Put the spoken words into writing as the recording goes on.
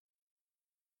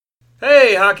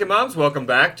Hey, Hockey Moms, welcome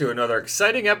back to another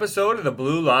exciting episode of the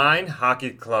Blue Line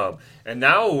Hockey Club. And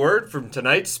now a word from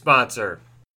tonight's sponsor.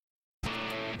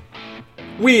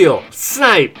 Wheel,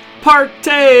 Snipe,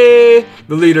 Partay!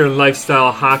 The leader in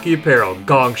lifestyle hockey apparel,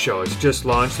 Gong Show, has just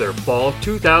launched their fall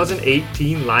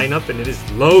 2018 lineup, and it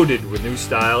is loaded with new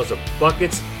styles of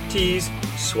buckets, tees,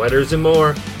 sweaters, and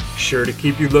more. Sure to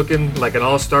keep you looking like an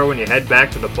all-star when you head back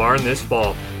to the barn this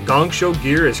fall. Gong Show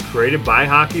gear is created by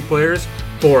hockey players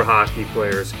for hockey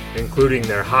players, including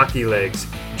their hockey legs.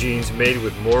 Jeans made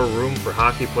with more room for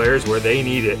hockey players where they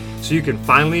need it, so you can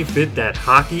finally fit that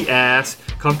hockey ass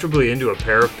comfortably into a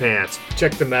pair of pants.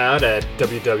 Check them out at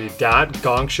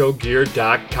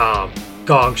www.gongshowgear.com.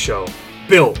 Gong Show,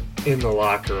 built in the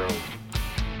locker room.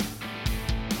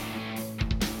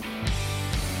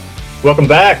 Welcome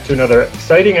back to another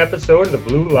exciting episode of the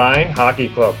Blue Line Hockey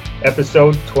Club,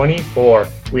 episode 24.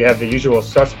 We have the usual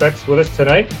suspects with us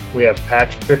tonight. We have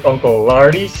Patrick Uncle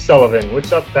Lardy Sullivan.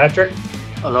 What's up, Patrick?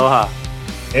 Aloha.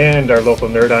 And our local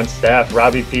nerd on staff,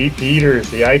 Robbie P. Peters,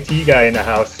 the IT guy in the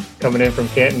house, coming in from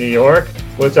Canton, New York.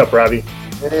 What's up, Robbie?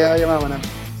 Hey, how you doing?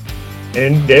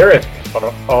 And Derek,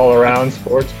 all-around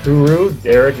sports guru,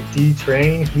 Derek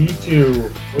D-Train, he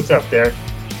too. What's up, Derek?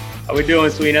 How we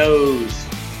doing, Sweetos?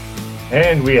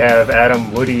 And we have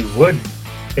Adam Woody Wood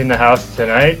in the house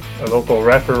tonight, a local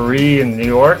referee in New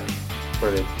York for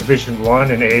the Division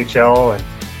I and AHL and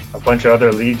a bunch of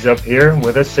other leagues up here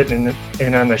with us, sitting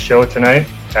in on the show tonight.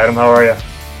 Adam, how are you?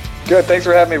 Good, thanks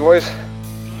for having me, boys.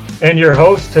 And your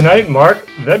host tonight, Mark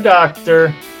the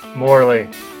Doctor Morley.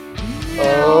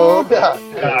 Oh,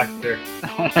 Doctor.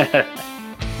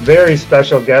 Very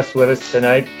special guest with us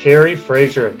tonight, Kerry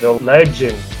Fraser, the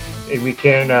legend. We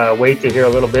can't wait to hear a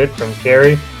little bit from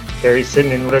Kerry. Kerry's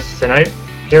sitting in with us tonight.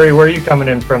 Kerry, where are you coming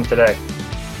in from today?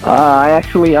 I'm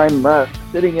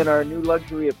sitting in our new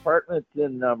luxury apartment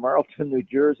in Marlton, New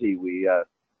Jersey. We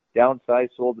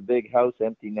downsized, sold the big house,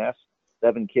 empty nest,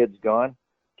 7 kids gone.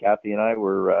 Kathy and I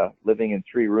were living in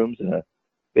 3 rooms in a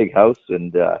big house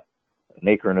and an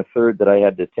acre and a third that I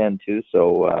had to tend to.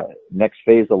 So next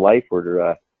phase of life,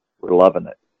 we're loving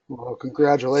it. Well,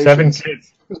 congratulations. 7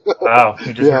 kids. Wow,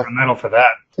 you deserve a medal for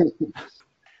that.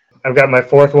 I've got my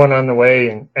 4th one on the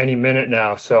way in any minute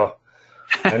now, so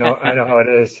I know how it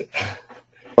is.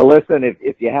 Well, listen,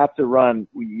 if you have to run,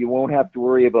 you won't have to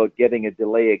worry about getting a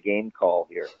delay a game call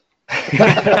here.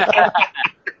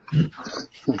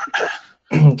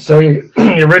 So you're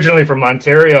originally from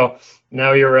Ontario.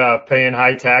 Now you're paying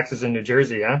high taxes in New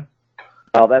Jersey, huh?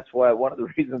 Well, that's one of the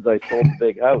reasons I sold the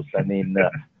big house. I mean,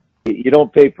 you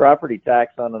don't pay property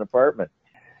tax on an apartment.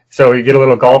 So you get a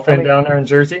little golf in down there in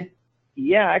Jersey?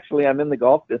 Yeah, actually, I'm in the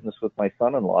golf business with my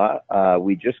son-in-law.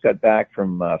 We just got back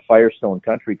from Firestone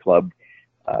Country Club.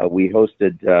 We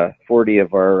hosted 40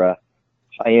 of our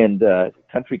high-end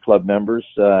country club members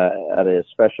at a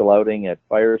special outing at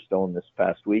Firestone this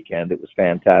past weekend. It was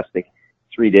fantastic.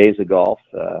 3 days of golf.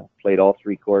 Played all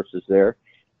 3 courses there.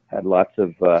 Had lots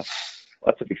of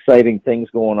exciting things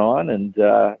going on. And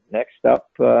next up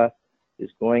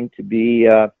is going to be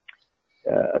a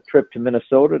trip to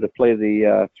Minnesota to play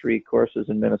the 3 courses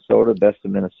in Minnesota, best of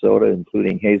Minnesota,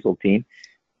 including Hazeltine.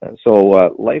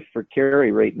 So life for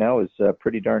Kerry right now is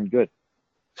pretty darn good.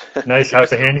 Nice.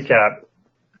 How's the handicap?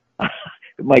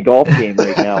 My golf game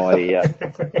right now. I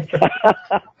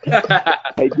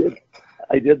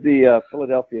did the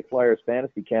Philadelphia Flyers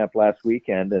fantasy camp last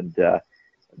weekend, and the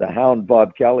Hound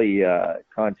Bob Kelly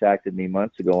contacted me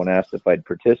months ago and asked if I'd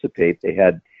participate. They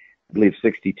had, I believe,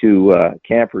 62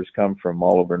 campers come from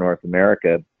all over North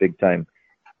America, big-time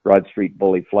Broad Street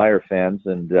Bully Flyer fans,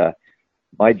 and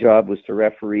my job was to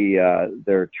referee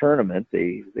their tournament.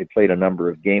 They played a number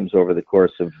of games over the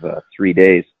course of 3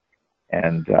 days,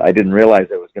 and I didn't realize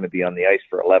I was going to be on the ice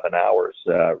for 11 hours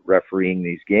refereeing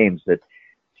these games that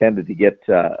tended to get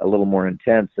a little more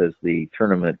intense as the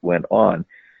tournament went on.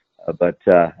 But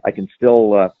I can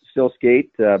still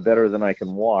skate better than I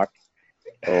can walk.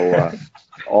 So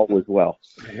all was well.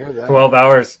 12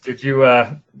 hours. Did you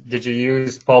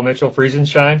use Paul Mitchell Freeze and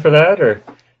Shine for that, or?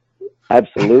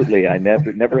 Absolutely. I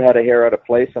never had a hair out of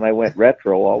place, and I went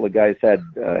retro. All the guys had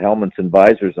helmets and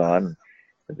visors on.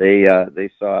 They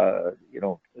saw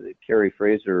Kerry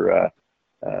Fraser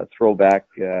throwback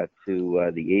to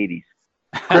the 80s.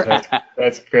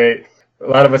 That's great. A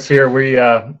lot of us here, we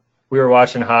were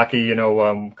watching hockey,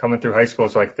 coming through high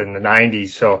schools like in the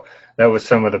 90s. So that was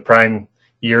some of the prime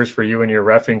years for you in your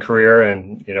reffing career.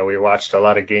 And, we watched a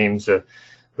lot of games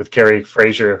with Kerry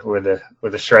Fraser with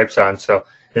the stripes on. So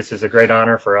this is a great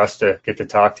honor for us to get to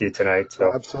talk to you tonight.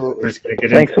 So absolutely. We're just gonna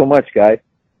get Thanks so much, guys.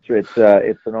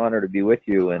 It's an honor to be with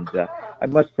you. And I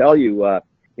must tell you,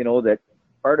 that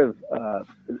part of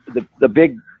the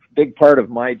big part of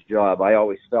my job, I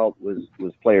always felt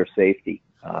was player safety.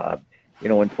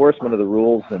 Enforcement of the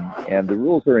rules, and the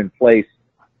rules are in place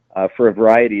for a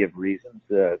variety of reasons.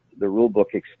 The rule book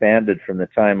expanded from the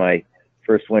time I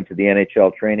first went to the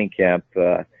NHL training camp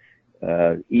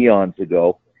eons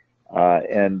ago.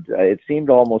 And it seemed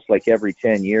almost like every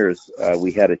 10 years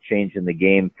we had a change in the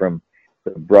game from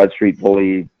the Broad Street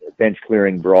Bully bench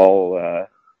clearing brawl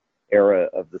era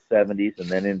of the 70s and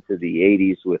then into the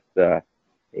 80s with,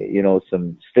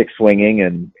 some stick swinging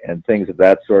and things of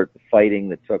that sort, the fighting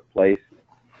that took place.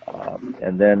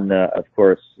 And then, of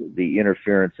course, the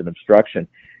interference and obstruction.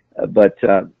 But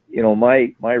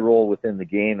my role within the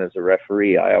game as a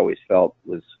referee, I always felt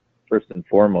was first and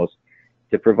foremost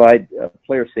to provide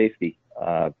player safety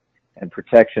and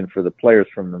protection for the players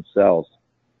from themselves.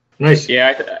 Nice.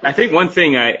 Yeah, I think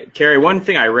Kerry, one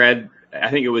thing I read, I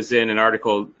think it was in an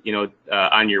article,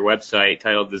 on your website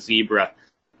titled "The Zebra."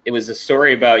 It was a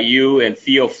story about you and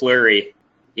Theo Fleury.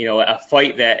 A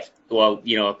fight that,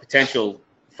 a potential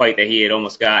fight that he had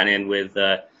almost gotten in with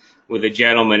a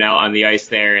gentleman out on the ice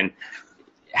there, and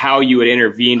how you had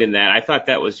intervened in that. I thought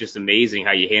that was just amazing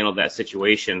how you handled that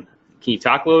situation. Can you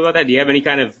talk a little about that? Do you have any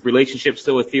kind of relationship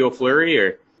still with Theo Fleury,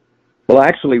 or? Well,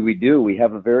 actually, we do. We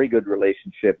have a very good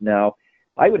relationship now.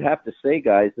 I would have to say,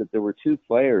 guys, that there were two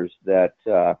players that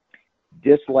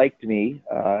disliked me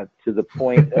to the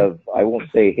point of, I won't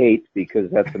say hate because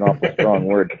that's an awful strong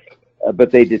word,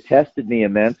 but they detested me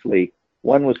immensely.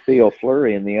 One was Theo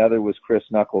Fleury, and the other was Chris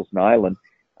Knuckles Nyland.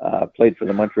 Played for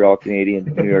the Montreal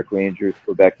Canadiens, New York Rangers,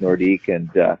 Quebec Nordique, and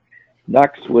Nux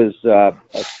was a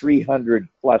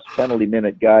 300-plus penalty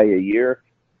minute guy a year.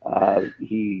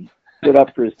 He stood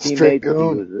up for his teammates.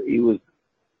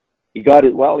 He got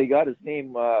his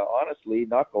name honestly,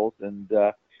 Knuckles, and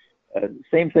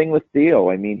same thing with Theo.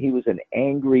 I mean, he was an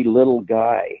angry little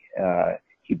guy.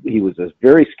 He was a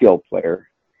very skilled player,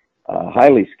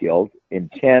 highly skilled,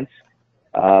 intense.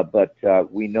 But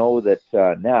we know that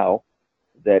now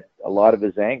that a lot of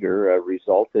his anger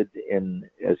resulted in,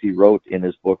 as he wrote in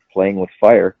his book, Playing with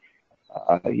Fire.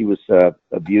 He was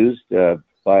abused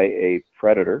by a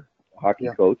predator, hockey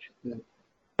coach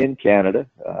in Canada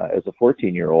as a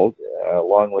 14-year-old,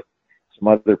 along with some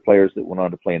other players that went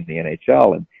on to play in the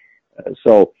NHL. And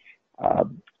so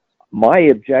my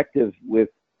objective with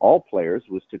all players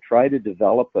was to try to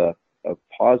develop a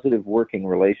positive working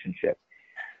relationship.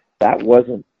 That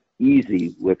wasn't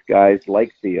easy with guys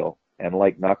like Theo and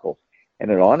like Knuckles. And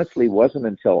it honestly wasn't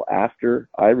until after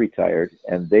I retired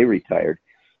and they retired,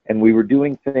 and we were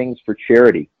doing things for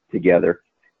charity together,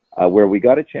 where we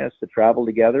got a chance to travel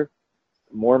together,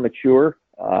 more mature,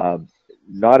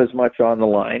 not as much on the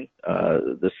line.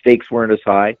 The stakes weren't as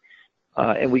high.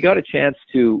 And we got a chance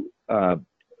to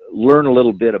learn a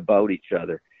little bit about each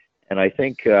other. And I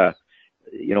think,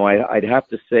 I'd have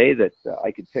to say that I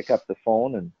could pick up the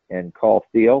phone and call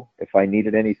Theo if I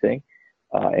needed anything,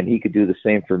 and he could do the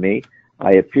same for me.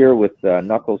 I appear with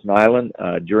Knuckles Nyland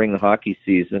during the hockey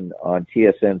season on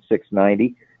TSN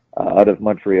 690 out of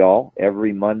Montreal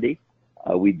every Monday.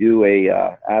 We do a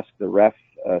Ask the Ref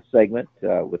segment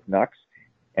with Nux,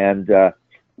 and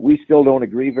we still don't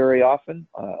agree very often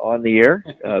on the air,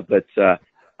 but I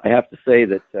have to say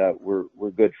that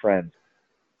we're good friends.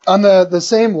 On the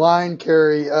same line,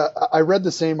 Kerry, I read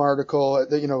the same article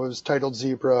that, it was titled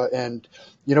Zebra. And,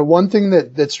 one thing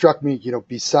that struck me,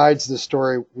 besides the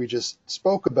story we just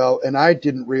spoke about, and I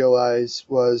didn't realize,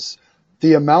 was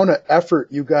the amount of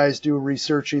effort you guys do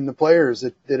researching the players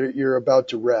that you're about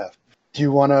to ref. Do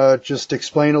you want to just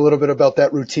explain a little bit about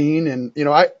that routine? And,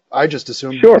 I just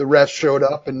assumed the refs showed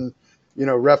up and,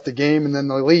 ref the game and then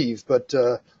they leave. But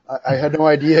I had no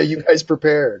idea you guys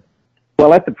prepared.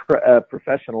 Well, at the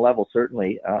professional level,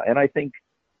 certainly, and I think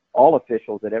all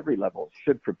officials at every level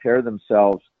should prepare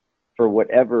themselves for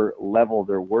whatever level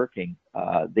they're working.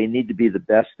 They need to be the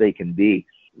best they can be.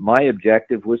 My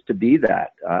objective was to be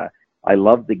that. I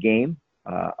loved the game.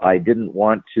 I didn't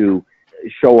want to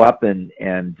show up and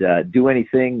do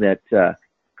anything that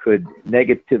could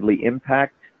negatively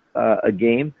impact a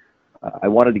game. I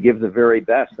wanted to give the very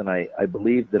best, and I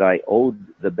believed that I owed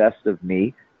the best of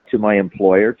me to my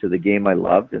employer, to the game I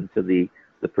loved, and to the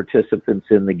participants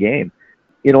in the game.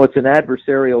 It's an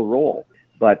adversarial role,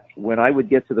 but when I would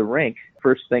get to the rink,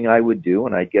 first thing I would do,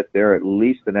 and I'd get there at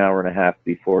least an hour and a half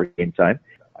before game time,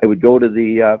 I would go to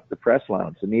the press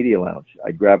lounge, the media lounge.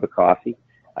 I'd grab a coffee,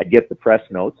 I'd get the press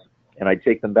notes, and I'd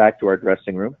take them back to our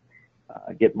dressing room,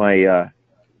 get my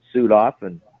suit off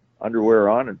and underwear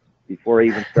on, and before I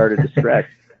even started to stretch,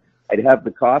 I'd have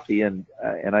the coffee and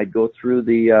I'd go through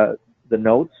the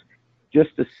notes,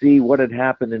 just to see what had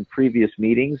happened in previous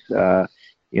meetings.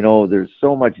 There's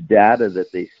so much data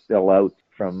that they spill out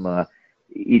from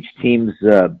each team's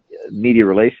media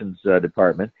relations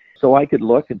department. So I could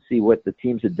look and see what the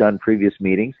teams had done previous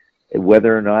meetings,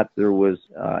 whether or not there was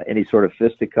any sort of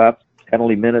fisticuffs.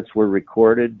 Penalty minutes were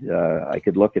recorded. I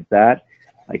could look at that.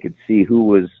 I could see who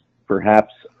was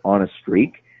perhaps on a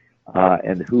streak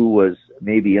and who was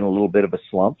maybe in a little bit of a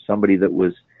slump, somebody that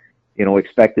was,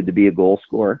 expected to be a goal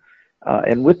scorer.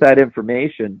 And with that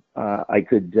information, I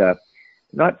could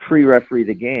not pre-referee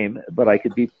the game, but I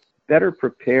could be better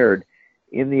prepared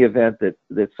in the event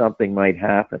that something might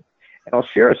happen. And I'll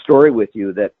share a story with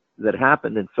you that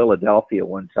happened in Philadelphia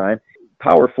one time.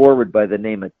 Power forward by the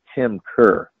name of Tim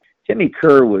Kerr. Timmy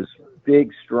Kerr was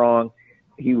big, strong.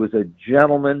 He was a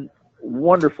gentleman,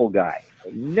 wonderful guy.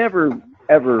 Never,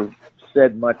 ever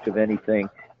said much of anything.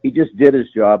 He just did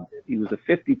his job. He was a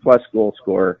 50-plus goal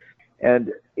scorer.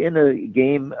 And in a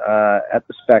game at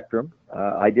the Spectrum,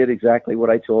 I did exactly what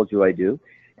I told you I do.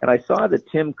 And I saw that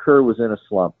Tim Kerr was in a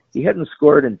slump. He hadn't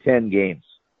scored in 10 games.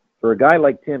 For a guy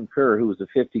like Tim Kerr, who was a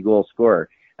 50-goal scorer,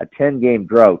 a 10-game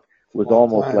drought was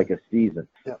almost like a season,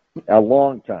 a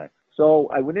long time. So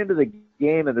I went into the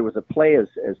game, and there was a play as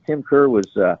Tim Kerr was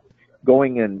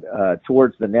going in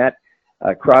towards the net.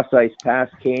 A cross-ice pass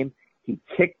came. He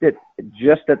kicked it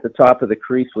just at the top of the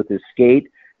crease with his skate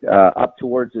up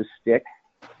towards his stick.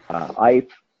 I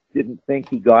didn't think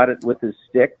he got it with his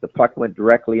stick. The puck went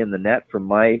directly in the net from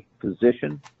my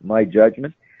position, my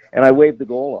judgment, and I waved the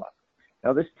goal off.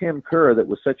 Now, this Tim Kerr, that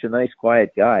was such a nice,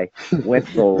 quiet guy, went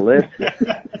ballistic.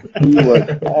 He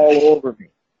was all over me.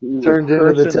 He turned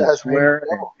into the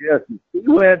Tasmanian. He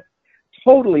went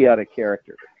totally out of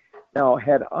character. Now,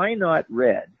 had I not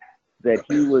read that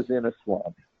he was in a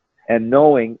slump and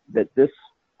knowing that this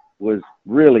was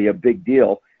really a big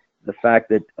deal, the fact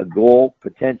that a goal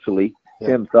potentially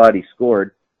Tim thought he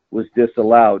scored was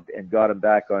disallowed and got him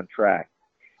back on track.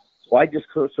 So I just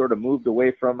sort of moved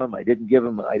away from him. I didn't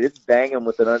bang him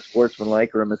with an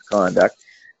unsportsmanlike or a misconduct.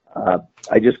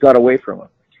 I just got away from him.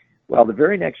 Well, the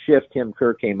very next shift, Tim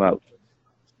Kerr came out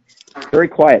very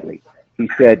quietly. He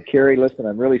said, "Kerry, listen,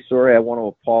 I'm really sorry. I want to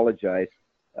apologize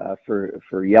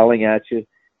for yelling at you.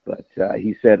 But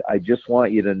he said, I just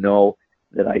want you to know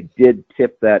that I did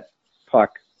tip that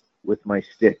puck with my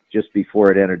stick just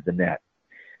before it entered the net."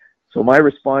 So my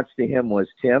response to him was,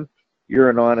 "Tim, you're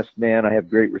an honest man. I have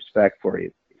great respect for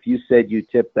you. If you said you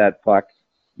tipped that puck,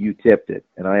 you tipped it.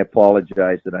 And I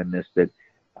apologize that I missed it.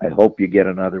 I hope you get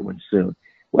another one soon."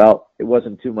 Well, it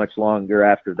wasn't too much longer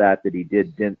after that he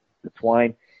did dent the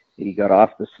twine. He got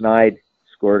off the snide,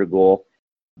 scored a goal.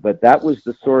 But that was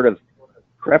the sort of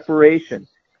preparation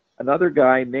another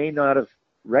guy may not have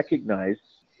recognized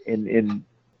in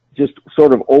just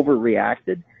sort of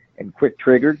overreacted and quick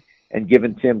triggered and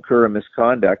given Tim Kerr a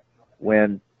misconduct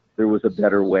when there was a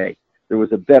better way. There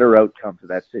was a better outcome to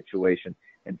that situation,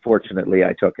 and fortunately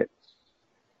I took it.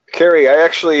 Kerry, I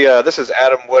actually, this is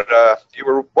Adam Wood. You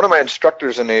were one of my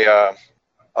instructors in a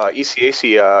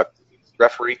ECAC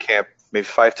referee camp maybe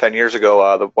 5-10 years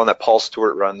ago, the one that Paul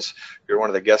Stewart runs. You were one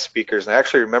of the guest speakers, and I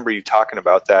actually remember you talking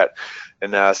about that.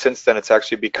 And since then, it's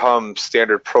actually become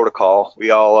standard protocol.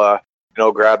 We all,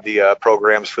 grab the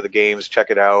programs for the games, check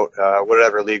it out,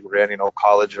 whatever league we're in,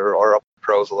 college or up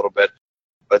pros a little bit.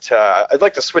 But I'd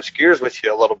like to switch gears with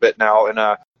you a little bit now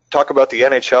and talk about the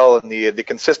NHL and the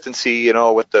consistency,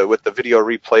 with the video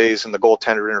replays and the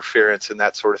goaltender interference and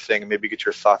that sort of thing, and maybe get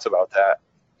your thoughts about that.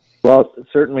 Well,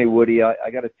 certainly, Woody.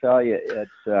 I got to tell you,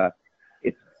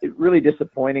 it's really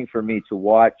disappointing for me to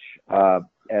watch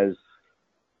as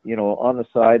on the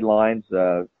sidelines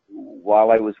while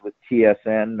I was with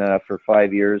TSN for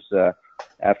 5 years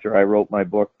after I wrote my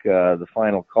book, The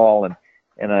Final Call,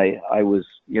 and I was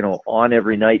on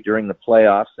every night during the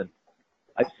playoffs, and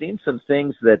I've seen some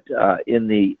things that in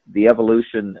the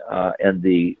evolution and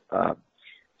the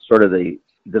sort of the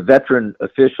veteran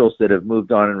officials that have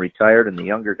moved on and retired and the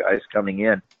younger guys coming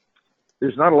in,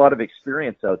 there's not a lot of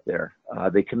experience out there.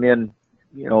 They come in,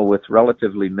 with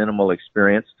relatively minimal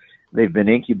experience. They've been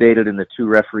incubated in the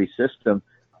two-referee system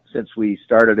since we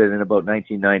started it in about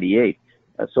 1998.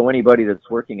 So anybody that's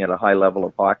working at a high level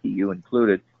of hockey, you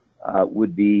included,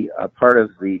 would be a part of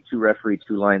the two-referee,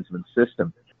 two-linesman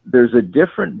system. There's a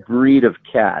different breed of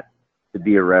cat to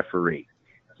be a referee.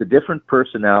 It's a different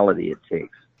personality it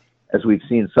takes. As we've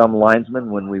seen some linesmen,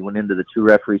 when we went into the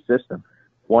two-referee system,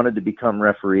 wanted to become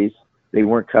referees. They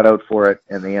weren't cut out for it,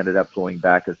 and they ended up going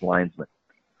back as linesmen.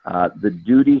 The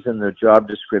duties and the job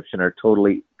description are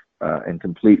totally and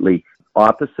completely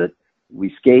opposite.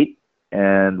 We skate,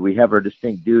 and we have our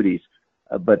distinct duties,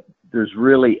 but there's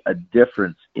really a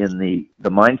difference in the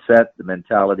mindset, the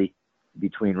mentality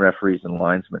between referees and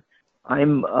linesmen.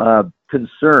 I'm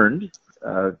concerned,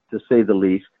 to say the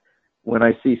least, when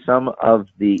I see some of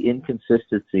the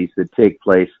inconsistencies that take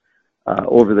place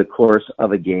over the course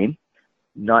of a game,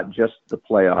 not just the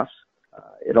playoffs.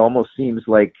 It almost seems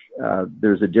like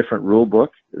there's a different rule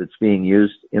book that's being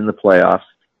used in the playoffs.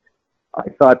 I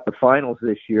thought the finals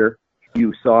this year,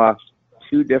 you saw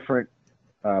two different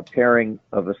pairing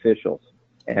of officials,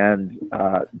 and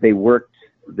they worked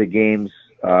the games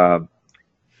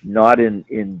not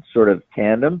in sort of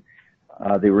tandem.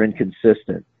 They were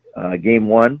inconsistent. Game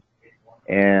 1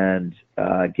 and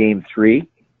Game 3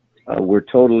 were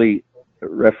totally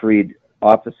refereed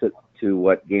opposite to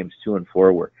what games 2 and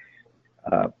 4 were.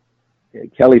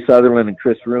 Kelly Sutherland and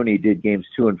Chris Rooney did games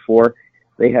 2 and 4.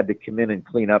 They had to come in and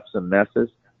clean up some messes.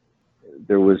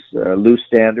 There was a loose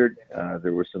standard.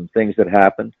 There were some things that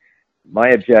happened. My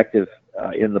objective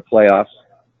in the playoffs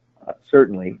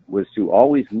certainly was to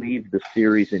always leave the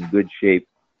series in good shape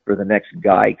for the next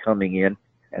guy coming in,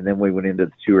 and then we went into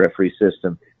the two-referee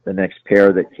system, the next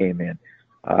pair that came in.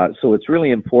 So it's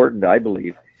really important, I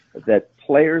believe, that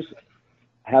players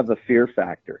have a fear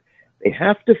factor. They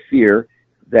have to fear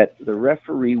that the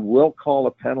referee will call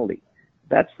a penalty.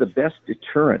 That's the best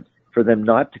deterrent for them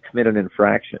not to commit an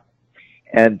infraction.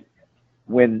 And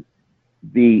when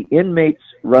the inmates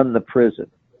run the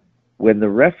prison, when the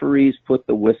referees put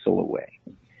the whistle away,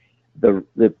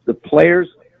 the players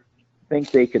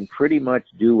think they can pretty much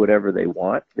do whatever they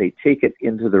want. They take it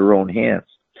into their own hands.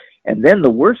 And then the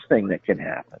worst thing that can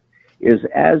happen is,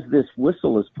 as this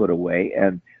whistle is put away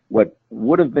and what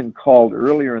would have been called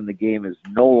earlier in the game is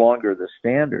no longer the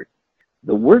standard,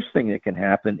 the worst thing that can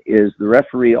happen is the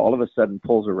referee all of a sudden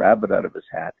pulls a rabbit out of his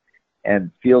hat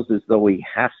and feels as though he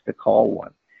has to call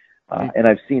one. And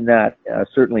I've seen that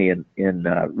certainly in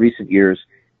recent years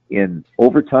in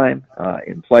overtime,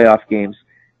 in playoff games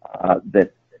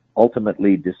that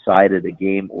ultimately decided a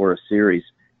game or a series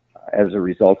as a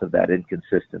result of that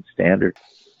inconsistent standard.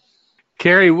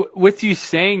 Kerry, with you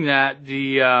saying that,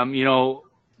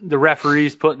 the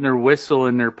referees putting their whistle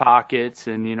in their pockets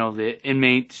and, the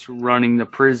inmates running the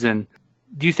prison,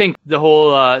 do you think the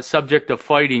whole subject of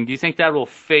fighting, do you think that will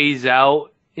phase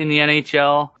out in the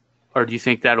NHL, or do you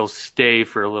think that'll stay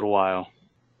for a little while?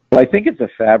 Well, I think it's a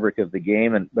fabric of the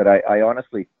game, but I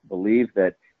honestly believe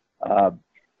that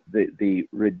the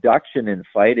reduction in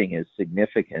fighting is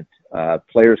significant.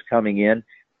 Players coming in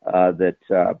that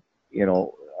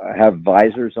have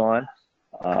visors on.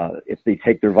 If they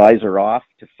take their visor off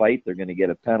to fight, they're going to get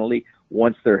a penalty.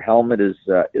 Once their helmet is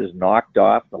knocked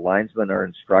off, the linesmen are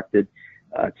instructed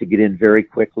to get in very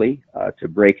quickly to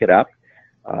break it up,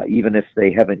 even if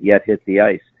they haven't yet hit the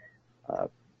ice.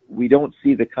 We don't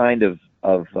see the kind of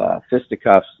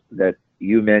fisticuffs that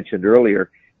you mentioned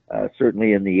earlier.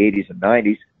 Certainly in the 80s and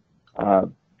 90s,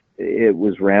 it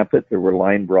was rampant. There were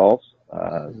line brawls.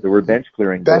 There were bench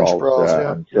clearing brawls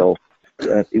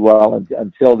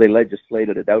until they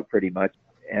legislated it out pretty much.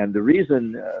 And the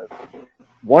reason,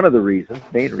 one of the reasons,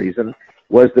 main reason,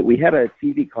 was that we had a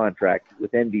TV contract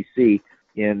with NBC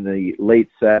in the late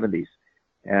 70s.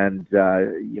 And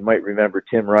you might remember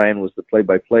Tim Ryan was the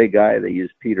play-by-play guy. They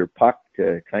used Peter Puck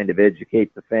to kind of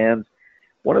educate the fans.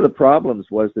 One of the problems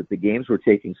was that the games were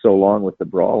taking so long with the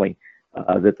brawling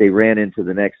that they ran into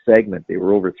the next segment. They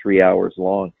were over 3 hours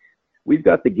long. We've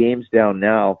got the games down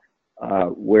now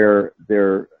where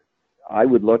I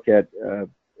would look at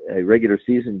a regular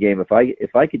season game.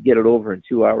 If I could get it over in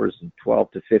 2 hours and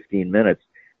 12 to 15 minutes,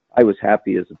 I was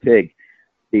happy as a pig.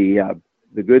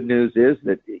 The good news is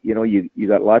that you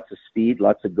got lots of speed,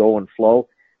 lots of go and flow.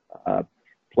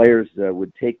 Players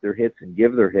would take their hits and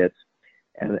give their hits,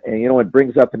 and it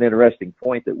brings up an interesting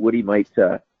point that Woody might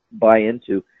buy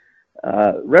into.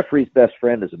 Referee's best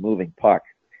friend is a moving puck,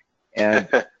 and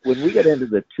when we get into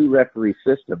the two-referee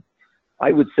system,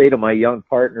 I would say to my young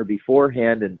partner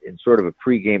beforehand in sort of a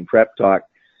pregame prep talk,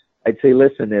 I'd say,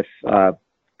 listen, because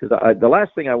the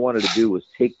last thing I wanted to do was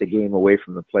take the game away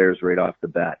from the players right off the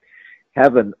bat.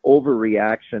 Have an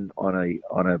overreaction on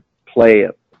a play,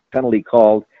 a penalty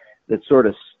called that sort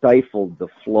of stifled the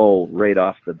flow right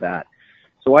off the bat.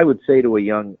 So I would say to a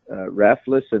young ref,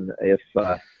 listen,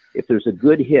 if there's a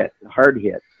good hit, hard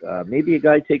hit, maybe a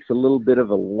guy takes a little bit of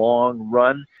a long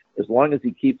run, as long as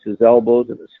he keeps his elbows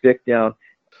and his stick down,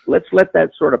 let's let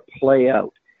that sort of play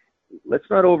out. Let's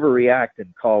not overreact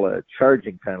and call a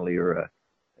charging penalty or a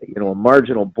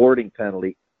marginal boarding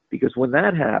penalty, because when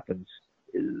that happens,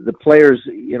 the players,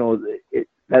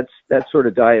 that sort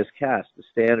of die is cast. The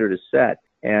standard is set,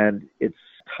 and it's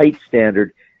a tight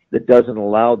standard that doesn't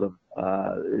allow them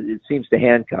it seems to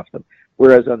handcuff them.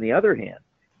 Whereas on the other hand,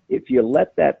 if you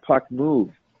let that puck move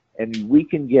and we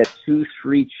can get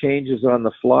 2-3 changes on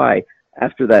the fly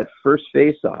after that first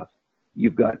face-off,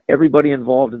 you've got everybody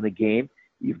involved in the game.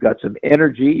 You've got some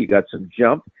energy. You got some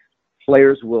jump.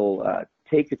 Players will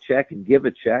take a check and give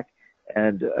a check.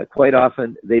 And quite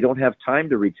often they don't have time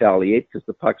to retaliate because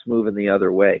the puck's moving the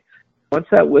other way. Once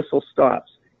that whistle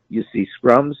stops, you see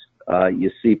scrums.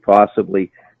 You see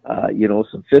possibly,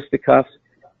 some fisticuffs.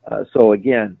 So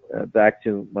again, back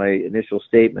to my initial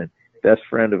statement, best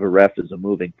friend of a ref is a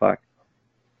moving puck.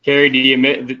 Kerry,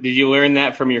 did you learn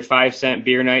that from your 5-cent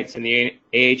beer nights in the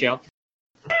AHL?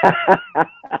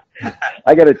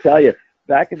 I got to tell you,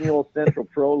 back in the old Central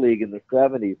Pro League in the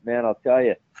 70s, man, I'll tell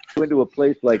you, went to a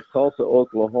place like Tulsa,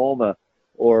 Oklahoma,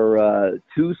 or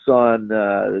Tucson.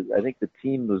 I think the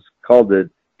team was called the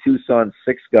Tucson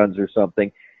Six Guns or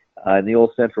something in the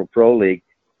old Central Pro League.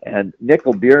 And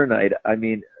nickel beer night, I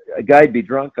mean, a guy'd be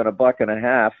drunk on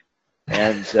 $1.50,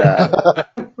 and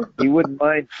he wouldn't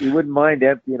mind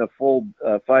emptying a full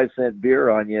 5-cent beer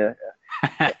on you.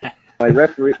 My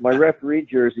referee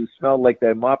jersey smelled like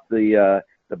they mopped the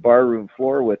barroom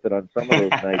floor with it on some of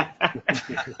those nights.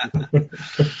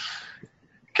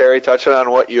 Kerry, touching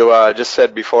on what you just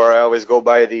said before, I always go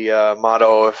by the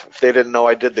motto: if they didn't know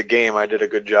I did the game, I did a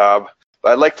good job.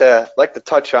 But I'd like to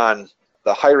touch on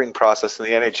the hiring process in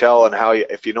the NHL and how,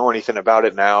 if you know anything about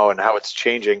it now and how it's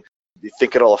changing, you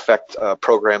think it'll affect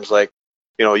programs like,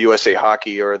 USA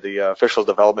Hockey or the official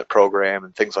development program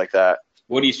and things like that.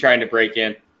 Woody's trying to break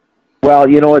in. Well,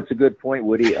 it's a good point,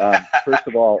 Woody. First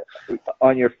of all,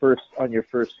 on your first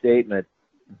statement,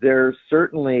 there's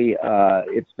certainly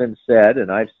it's been said,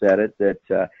 and I've said it,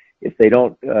 that if they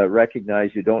don't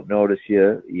recognize you, don't notice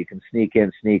you, you can sneak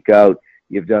in, sneak out.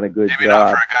 You've done a good Maybe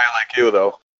job. Not for a guy like you,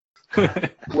 though.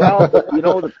 Well,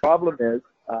 the problem is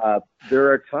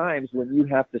there are times when you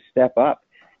have to step up,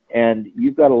 and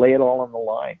you've got to lay it all on the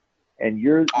line. And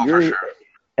you're sure.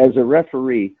 As a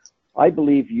referee, I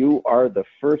believe you are the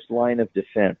first line of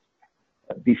defense.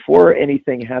 Before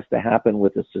anything has to happen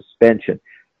with a suspension,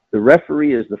 the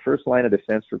referee is the first line of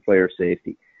defense for player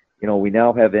safety. We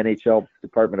now have NHL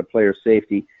Department of Player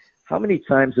Safety. How many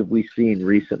times have we seen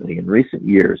recently, in recent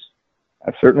years,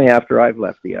 certainly after I've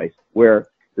left the ice, where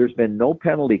there's been no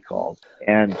penalty called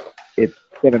and it's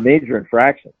been a major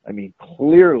infraction? I mean,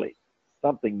 clearly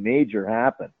something major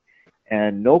happened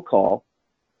and no call,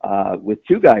 with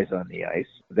 2 guys on the ice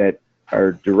that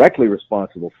are directly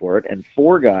responsible for it, and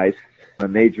 4 guys on a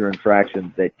major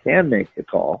infraction that can make the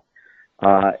call,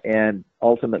 and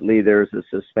ultimately there's a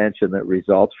suspension that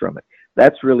results from it.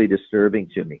 That's really disturbing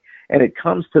to me. And it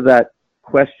comes to that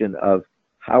question of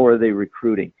how are they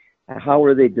recruiting? How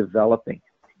are they developing?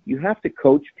 You have to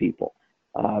coach people.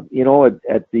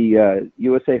 At the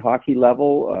USA Hockey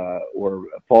level or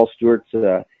Paul Stewart's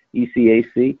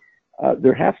ECAC,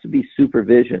 there has to be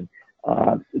supervision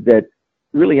that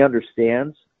really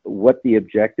understands what the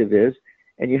objective is,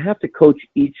 and you have to coach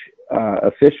each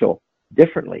official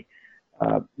differently.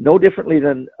 No differently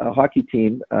than a hockey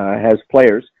team has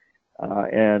players,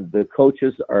 and the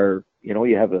coaches are,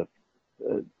 you have a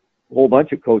whole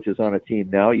bunch of coaches on a team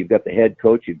now. You've got the head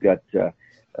coach, you've got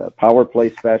a power play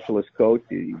specialist coach,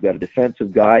 you've got a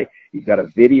defensive guy, you've got a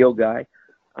video guy,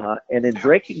 and in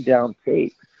breaking down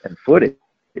tape and footage,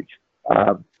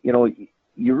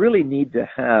 you really need to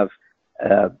have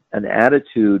an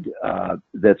attitude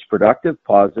that's productive,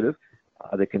 positive,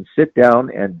 that can sit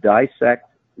down and dissect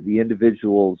the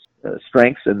individual's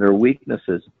strengths and their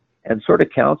weaknesses and sort of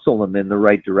counsel them in the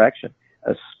right direction,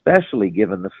 especially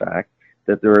given the fact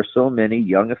that there are so many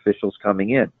young officials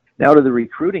coming in. Now to the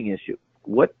recruiting issue.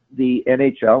 What the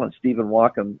NHL and Stephen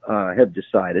Walkham have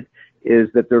decided is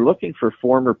that they're looking for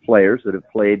former players that have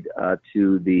played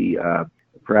to the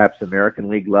perhaps American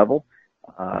League level.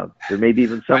 There may be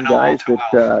even some guys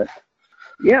that,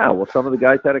 some of the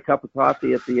guys had a cup of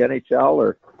coffee at the NHL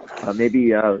or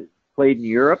maybe played in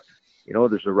Europe.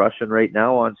 There's a Russian right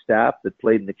now on staff that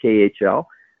played in the KHL.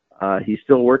 He's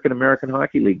still working American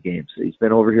Hockey League games. He's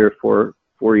been over here for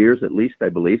 4 years at least, I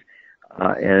believe,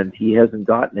 and he hasn't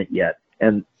gotten it yet.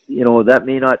 And, that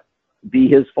may not be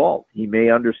his fault. He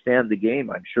may understand the game.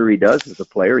 I'm sure he does as a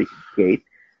player. He can skate.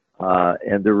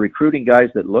 And they're recruiting guys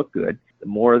that look good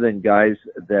more than guys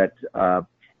that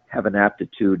have an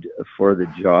aptitude for the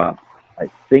job. I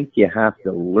think you have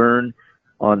to learn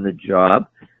on the job.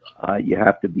 You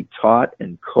have to be taught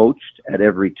and coached at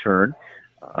every turn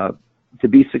to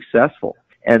be successful.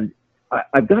 And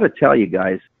I've got to tell you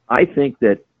guys, I think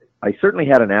that I certainly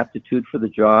had an aptitude for the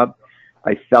job.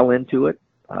 I fell into it.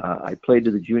 I played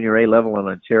to the junior A level in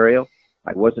Ontario.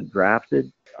 I wasn't drafted.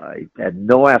 I had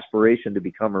no aspiration to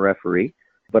become a referee,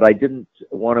 but I didn't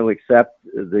want to accept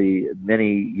the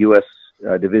many U.S.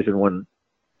 Division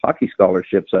I hockey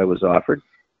scholarships I was offered,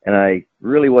 and I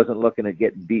really wasn't looking at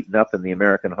getting beaten up in the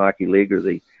American Hockey League or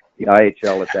the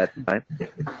IHL at that time.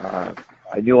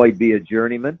 I knew I'd be a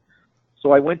journeyman,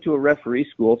 so I went to a referee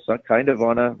school, so kind of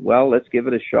on a, well, let's give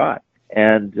it a shot.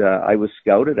 And I was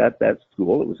scouted at that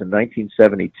school. It was in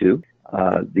 1972,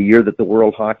 the year that the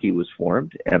World Hockey was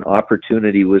formed, and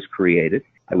opportunity was created.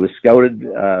 I was scouted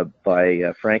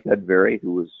by Frank Udbury,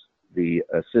 who was the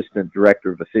assistant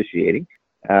director of officiating.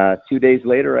 2 days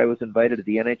later, I was invited to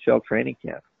the NHL training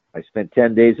camp. I spent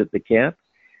 10 days at the camp.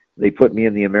 They put me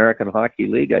in the American Hockey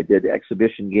League. I did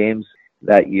exhibition games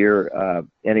that year,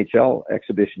 NHL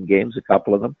exhibition games, a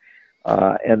couple of them.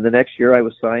 And the next year I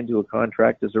was signed to a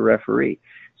contract as a referee.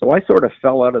 So I sort of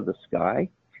fell out of the sky,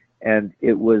 and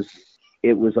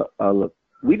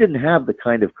we didn't have the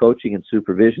kind of coaching and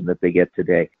supervision that they get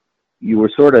today. You were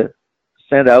sort of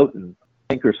sent out and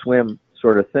sink or swim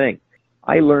sort of thing.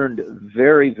 I learned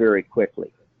very, very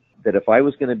quickly that if I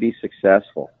was going to be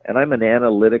successful, and I'm an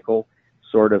analytical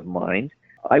sort of mind,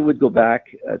 I would go back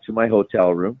to my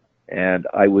hotel room and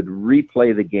I would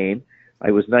replay the game.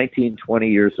 I was 19, 20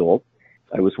 years old.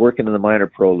 I was working in the minor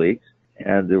pro leagues,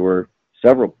 and there were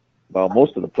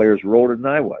most of the players were older than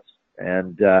I was.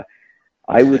 And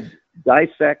I would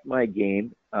dissect my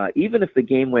game. Even if the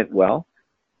game went well,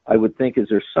 I would think, is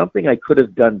there something I could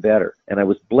have done better? And I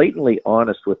was blatantly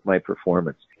honest with my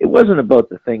performance. It wasn't about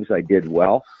the things I did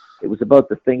well. It was about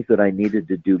the things that I needed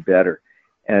to do better.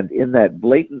 And in that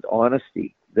blatant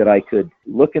honesty, that I could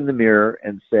look in the mirror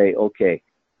and say, okay,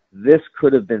 this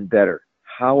could have been better.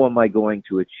 How am I going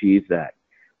to achieve that?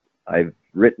 I've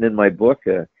written in my book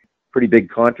a pretty big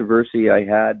controversy I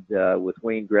had with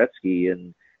Wayne Gretzky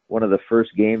in one of the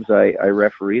first games I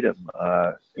refereed him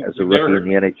as a rookie in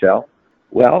the NHL.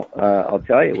 Well, I'll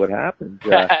tell you what happened.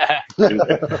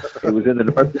 It was in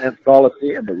the Northlands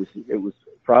Coliseum. It was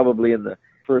probably in the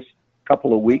first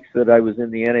couple of weeks that I was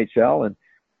in the NHL, and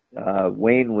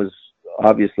Wayne was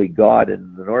obviously God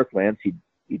in the Northlands. He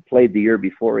played the year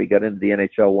before. He got into the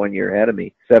NHL 1 year ahead of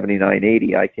me,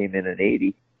 79-80. I came in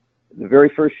 80. The very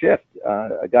first shift,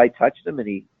 a guy touched him, and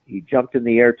he jumped in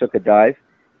the air, took a dive,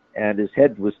 and his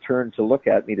head was turned to look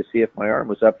at me to see if my arm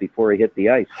was up before he hit the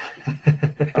ice.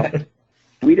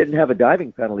 We didn't have a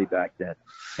diving penalty back then.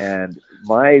 And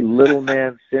my little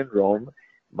man syndrome,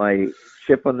 my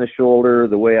chip on the shoulder,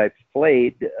 the way I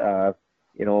played,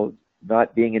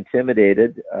 not being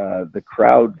intimidated, the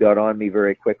crowd got on me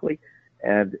very quickly.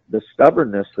 And the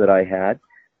stubbornness that I had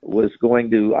I was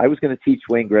going to teach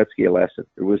Wayne Gretzky a lesson.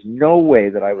 There was no way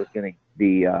that I was going to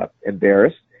be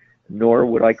embarrassed, nor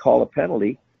would I call a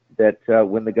penalty that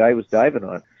when the guy was diving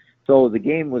on. So the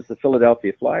game was the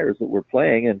Philadelphia Flyers that were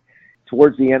playing, and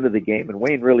towards the end of the game, and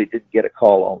Wayne really didn't get a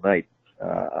call all night,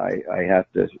 I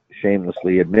have to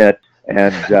shamelessly admit.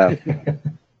 And a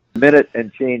minute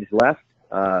and change left.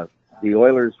 The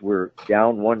Oilers were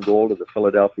down 1-0 to the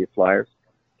Philadelphia Flyers.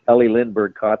 Ellie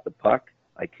Lindbergh caught the puck.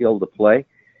 I killed the play.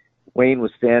 Wayne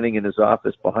was standing in his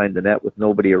office behind the net with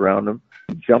nobody around him.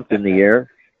 He jumped in the air,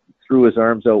 threw his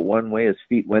arms out one way, his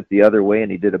feet went the other way,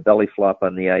 and he did a belly flop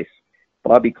on the ice.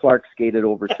 Bobby Clark skated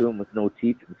over to him with no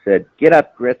teeth and said, "Get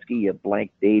up, Gretzky, you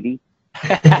blank baby."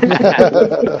 I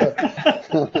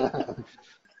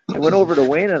went over to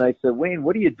Wayne and I said, "Wayne,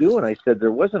 what are you doing?" I said,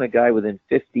 "There wasn't a guy within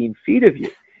 15 feet of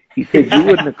you." He said, "You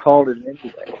wouldn't have called it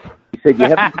anyway." He said, "You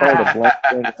haven't called a blank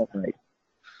thing all night."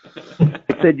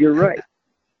 I said, "You're right.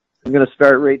 I'm going to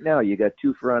start right now. You got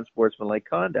 2 for unsportsmanlike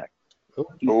conduct."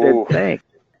 He said, "Thanks.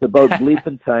 It's about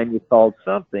bleeping time you called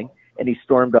something," and he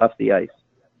stormed off the ice.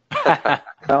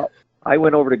 Now, I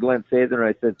went over to Glenn Sather and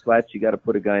I said, "Slats, you got to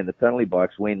put a guy in the penalty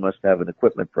box. Wayne must have an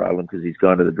equipment problem because he's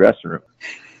gone to the dressing room."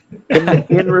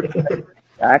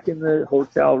 Back in the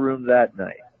hotel room that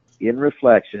night, in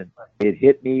reflection, it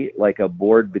hit me like a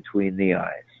board between the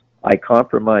eyes. I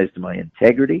compromised my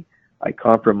integrity. I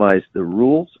compromised the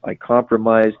rules. I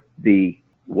compromised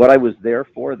what I was there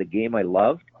for, the game I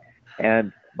loved,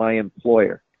 and my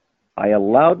employer. I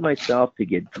allowed myself to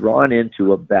get drawn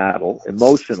into a battle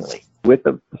emotionally with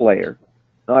a player,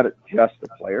 not just a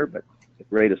player, but the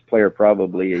greatest player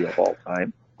probably of all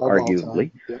time,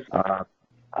 arguably.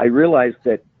 I realized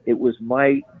that it was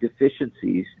my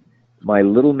deficiencies, my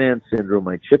little man syndrome,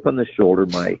 my chip on the shoulder,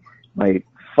 my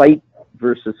fight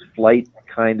versus flight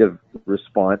kind of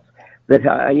response that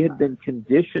I had been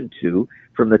conditioned to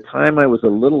from the time I was a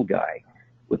little guy,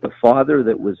 with a father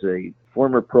that was a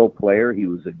former pro player. He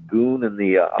was a goon in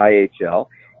the IHL.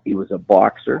 He was a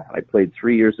boxer. I played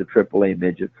 3 years of AAA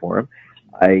midget for him.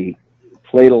 I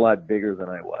played a lot bigger than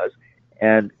I was.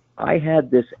 And I had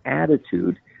this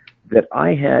attitude that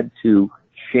I had to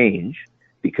change,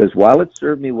 because while it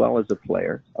served me well as a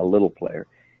player, a little player,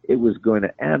 it was going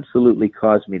to absolutely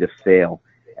cause me to fail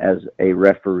as a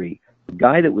referee. The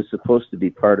guy that was supposed to be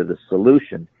part of the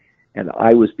solution, and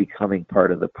I was becoming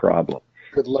part of the problem.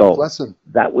 Good luck lesson.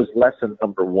 That was lesson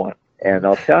number one. And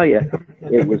I'll tell you,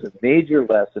 it was a major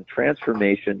lesson,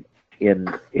 transformation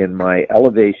in my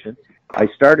elevation. I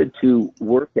started to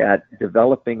work at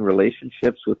developing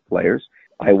relationships with players.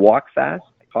 I walk fast,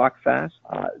 talk fast.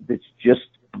 That's just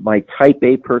my type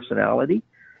A personality.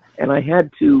 And I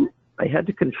had to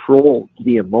control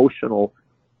the emotional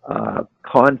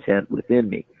content within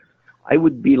me. I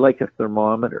would be like a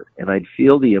thermometer, and I'd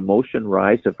feel the emotion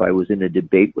rise if I was in a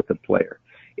debate with a player.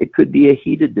 It could be a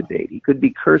heated debate. He could be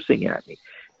cursing at me.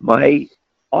 My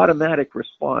automatic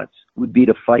response would be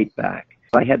to fight back.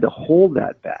 I had to hold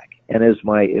that back. And as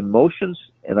my emotions,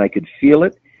 and I could feel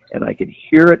it, and I could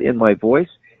hear it in my voice,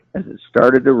 as it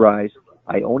started to rise,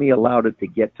 I only allowed it to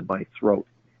get to my throat.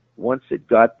 Once it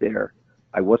got there,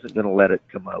 I wasn't going to let it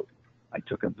come out. I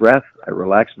took a breath. I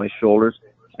relaxed my shoulders.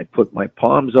 I put my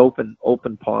palms open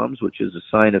palms, which is a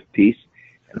sign of peace.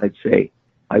 And I'd say,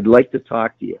 I'd like to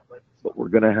talk to you, but we're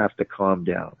going to have to calm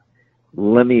down.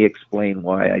 Let me explain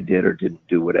why I did or didn't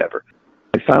do whatever.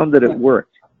 I found that it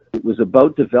worked. It was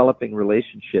about developing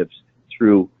relationships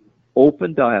through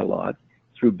open dialogue,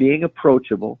 through being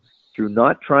approachable, through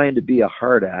not trying to be a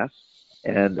hard ass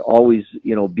and always,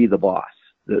 be the boss,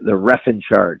 the ref in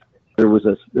charge. There was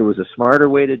a smarter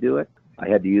way to do it. I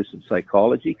had to use some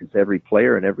psychology, because every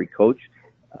player and every coach,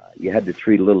 you had to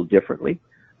treat a little differently.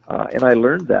 And I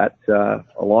learned that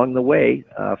along the way,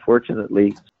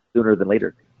 fortunately, sooner than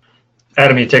later.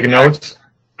 Adam, you taking notes?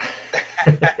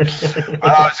 I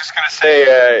was just going to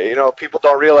say, people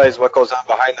don't realize what goes on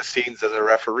behind the scenes as a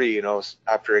referee.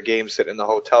 After a game, sitting in the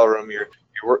hotel room,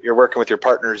 you're working with your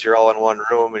partners, you're all in one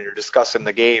room, and you're discussing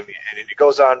the game. And it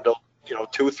goes on till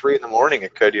 2, 3 in the morning.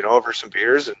 It could, over some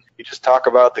beers, and you just talk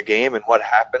about the game and what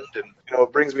happened. And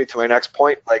it brings me to my next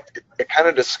point. Like, it kind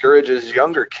of discourages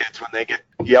younger kids when they get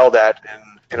yelled at,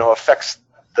 and affects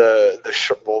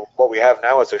what we have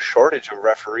now is a shortage of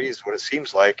referees. What it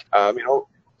seems like,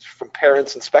 from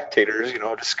parents and spectators,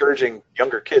 discouraging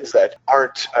younger kids that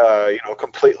aren't,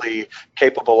 completely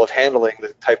capable of handling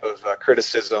the type of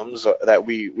criticisms that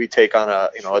we take on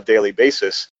a daily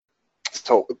basis.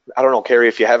 So I don't know, Kerry,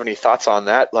 if you have any thoughts on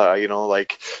that.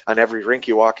 Like on every rink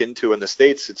you walk into in the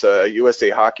States, it's a USA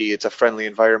Hockey. It's a friendly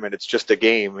environment. It's just a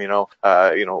game.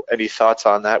 Any thoughts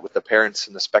on that with the parents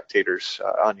and the spectators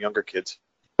on younger kids?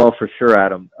 Well, for sure,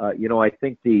 Adam. I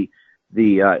think the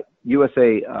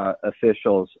USA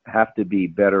officials have to be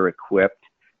better equipped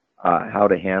how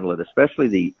to handle it, especially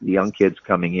the young kids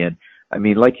coming in. I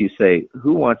mean, like you say,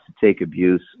 who wants to take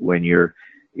abuse when you're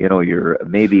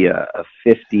maybe a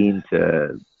 15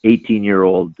 to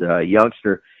 18-year-old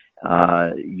youngster.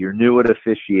 You're new at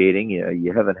officiating.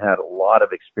 You haven't had a lot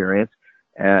of experience,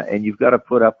 and you've got to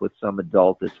put up with some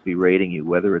adult that's berating you,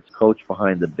 whether it's coach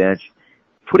behind the bench.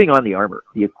 Putting on the armor,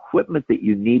 the equipment that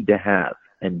you need to have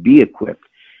and be equipped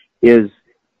is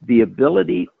the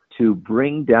ability to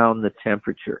bring down the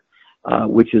temperature,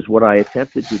 which is what I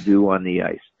attempted to do on the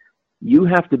ice. You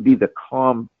have to be the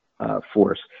calm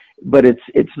force. But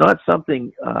it's not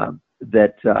something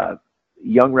that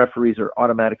young referees are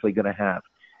automatically going to have.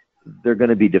 They're going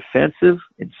to be defensive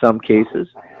in some cases.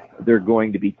 They're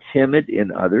going to be timid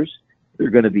in others.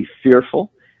 They're going to be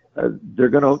fearful. They're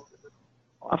going to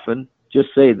often just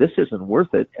say, this isn't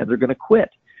worth it, and they're going to quit,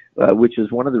 which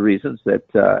is one of the reasons that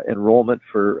enrollment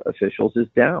for officials is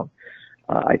down.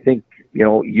 I think,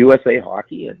 USA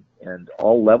Hockey and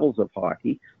all levels of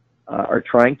hockey are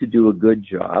trying to do a good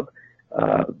job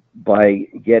by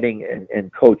getting,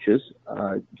 and coaches,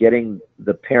 getting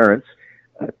the parents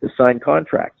to sign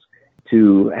contracts,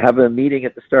 to have a meeting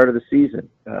at the start of the season,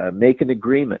 make an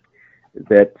agreement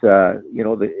that,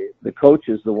 the coach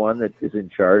is the one that is in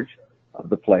charge of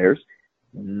the players,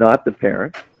 not the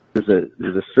parent. There's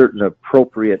a certain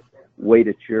appropriate way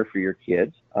to cheer for your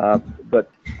kids.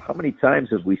 But how many times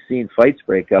have we seen fights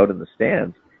break out in the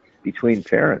stands between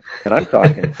parents? And I'm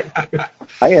talking,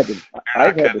 I've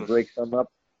had to break some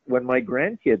up when my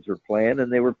grandkids were playing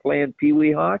and they were playing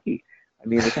peewee hockey. I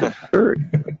mean, it's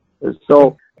absurd.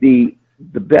 So the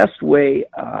best way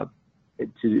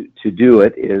to do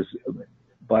it is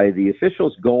by the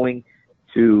officials going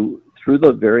through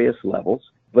the various levels.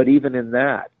 But even in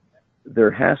that,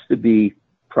 there has to be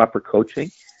proper coaching.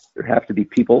 There have to be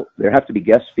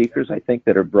guest speakers, I think,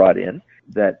 that are brought in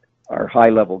that are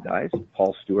high-level guys.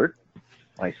 Paul Stewart,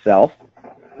 myself,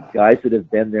 guys that have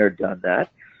been there, done that.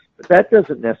 But that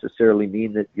doesn't necessarily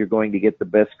mean that you're going to get the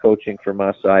best coaching from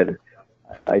us either.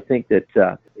 I think that,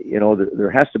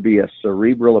 there has to be a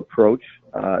cerebral approach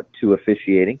to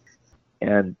officiating.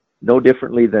 And no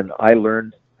differently than I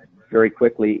learned very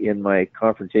quickly in my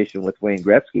confrontation with Wayne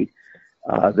Gretzky,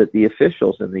 that the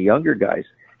officials and the younger guys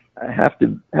have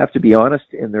to be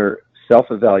honest in their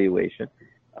self-evaluation.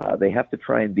 They have to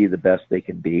try and be the best they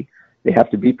can be. They have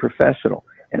to be professional.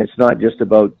 And it's not just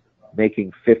about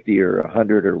making 50 or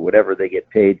 100 or whatever they get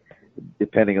paid,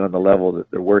 depending on the level that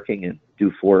they're working, and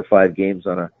do 4 or 5 games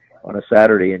on a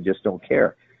Saturday and just don't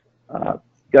care. You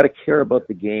got to care about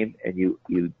the game, and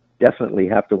you definitely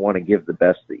have to want to give the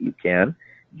best that you can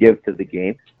give to the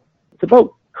game. It's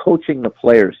about coaching the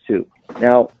players too.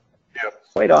 Now,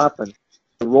 quite often,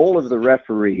 the role of the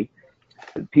referee,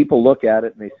 people look at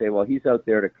it and they say, well, he's out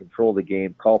there to control the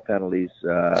game, call penalties,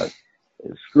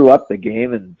 screw up the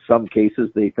game in some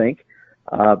cases, they think.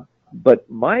 But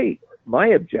my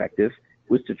objective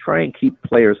was to try and keep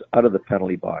players out of the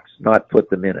penalty box, not put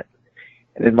them in it.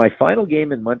 And in my final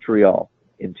game in Montreal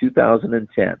in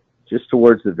 2010, just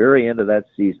towards the very end of that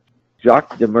season,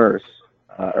 Jacques Martin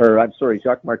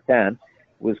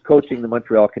was coaching the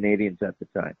Montreal Canadiens at the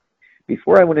time.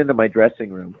 Before I went into my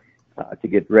dressing room to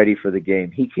get ready for the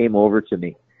game, he came over to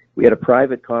me. We had a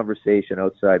private conversation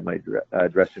outside my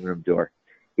dressing room door.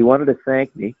 He wanted to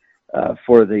thank me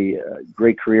for the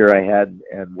great career I had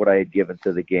and what I had given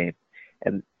to the game.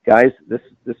 And guys, this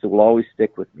will always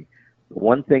stick with me. The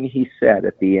one thing he said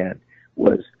at the end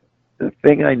was, the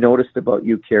thing I noticed about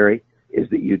you, Kerry, is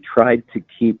that you tried to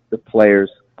keep the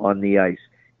players on the ice.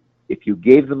 If you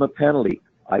gave them a penalty,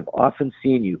 I've often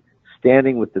seen you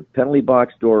standing with the penalty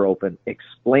box door open,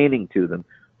 explaining to them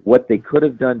what they could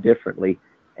have done differently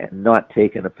and not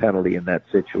taken a penalty in that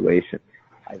situation.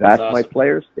 I've asked my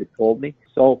players, they told me.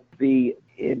 So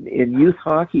in youth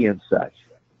hockey and such,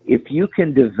 if you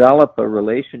can develop a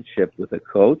relationship with a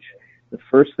coach, the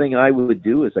first thing I would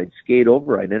do is I'd skate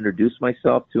over, I'd introduce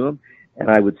myself to him, and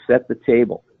I would set the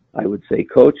table. I would say,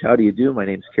 Coach, how do you do? My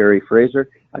name's Kerry Fraser.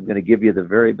 I'm going to give you the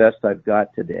very best I've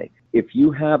got today. If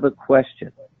you have a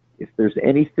question, if there's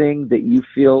anything that you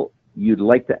feel you'd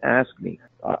like to ask me,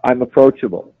 I'm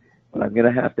approachable. But I'm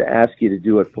going to have to ask you to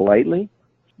do it politely.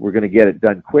 We're going to get it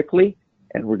done quickly,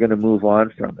 and we're going to move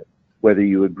on from it. Whether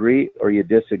you agree or you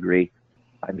disagree,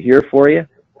 I'm here for you.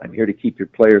 I'm here to keep your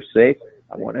players safe.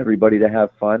 I want everybody to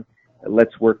have fun. And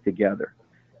let's work together.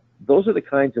 Those are the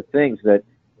kinds of things that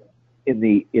in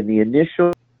the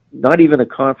initial, not even a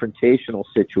confrontational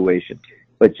situation,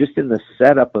 but just in the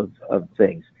setup of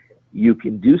things, you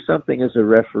can do something as a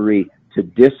referee to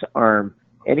disarm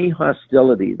any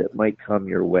hostility that might come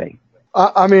your way.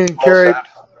 I mean, Kerry,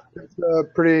 it's a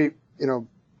pretty,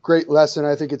 great lesson.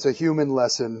 I think it's a human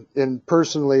lesson. And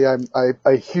personally,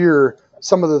 I hear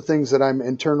some of the things that I'm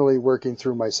internally working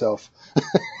through myself,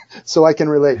 so I can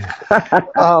relate.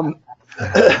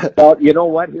 Well, you know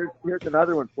what? Here's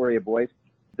another one for you, boys.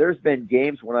 There's been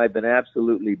games when I've been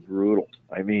absolutely brutal.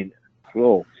 I mean,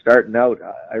 starting out,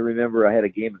 I remember I had a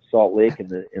game at Salt Lake in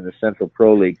the Central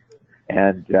Pro League,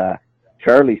 and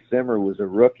Charlie Simmer was a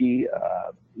rookie.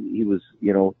 He was,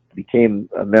 became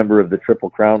a member of the Triple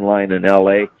Crown line in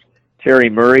L.A. Terry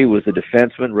Murray was a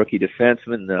defenseman, rookie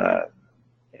defenseman,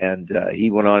 and he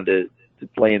went on to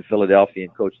play in Philadelphia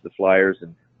and coach the Flyers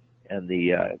and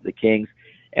the Kings.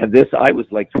 And I was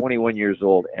like 21 years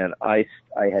old, and I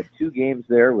had 2 games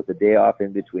there with a day off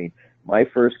in between. My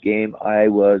first game, I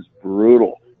was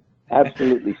brutal,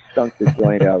 absolutely stunk the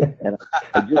joint out, and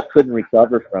I just couldn't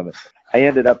recover from it. I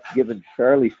ended up giving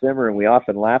Charlie Simmer, and we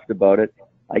often laughed about it,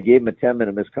 I gave him a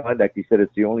 10-minute misconduct. He said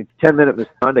it's the only 10-minute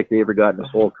misconduct he ever got in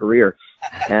his whole career.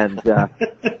 And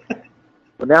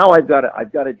but now I've got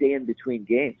a day in between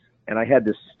games, and I had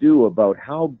to stew about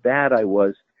how bad I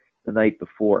was the night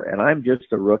before, and I'm just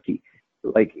a rookie.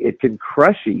 Like, it can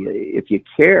crush you if you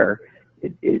care.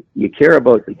 You care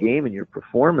about the game and your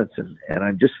performance, and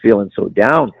I'm just feeling so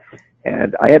down.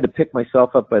 And I had to pick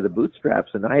myself up by the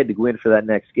bootstraps, and I had to go in for that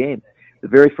next game. The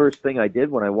very first thing I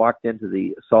did when I walked into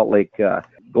the Salt Lake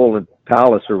Golden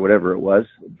Palace or whatever it was,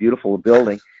 beautiful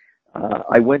building,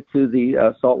 I went to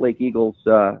the Salt Lake Eagles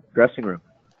dressing room,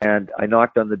 and I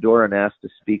knocked on the door and asked to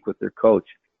speak with their coach,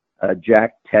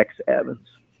 Jack Tex Evans.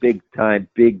 Big time,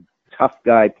 big, tough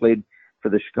guy, played for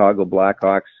the Chicago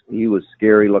Blackhawks. He was a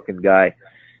scary looking guy,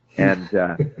 and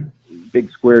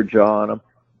big square jaw on him.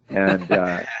 And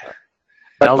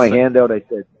put my hand out. I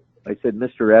said,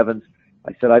 Mr. Evans,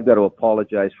 I said, I've got to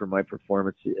apologize for my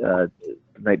performance the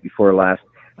night before last.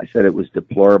 I said it was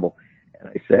deplorable. And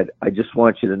I said, I just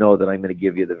want you to know that I'm going to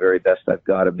give you the very best I've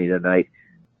got of me tonight.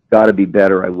 got to be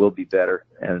better. I will be better.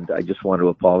 And I just want to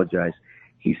apologize.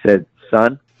 He said,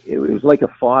 son, it was like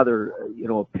a father,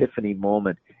 epiphany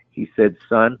moment. He said,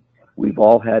 son, we've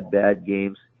all had bad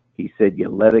games. He said, you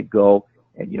let it go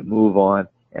and you move on.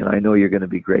 And I know you're going to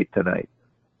be great tonight.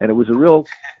 And it was a real,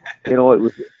 it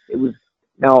was,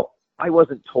 now I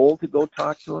wasn't told to go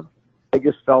talk to him. I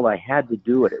just felt I had to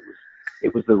do it.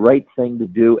 It was the right thing to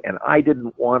do. And I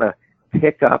didn't want to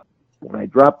pick up when I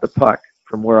dropped the puck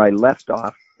from where I left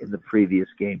off in the previous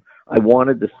game. I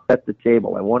wanted to set the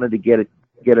table. I wanted to get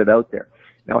it out there.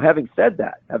 Now, having said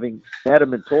that, having met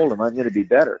him and told him I'm going to be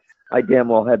better, I damn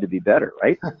well had to be better,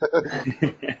 right?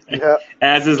 Yeah.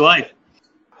 As is life.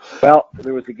 Well,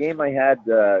 there was a game I had,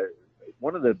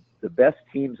 one of the best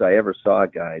teams I ever saw,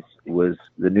 guys, was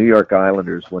the New York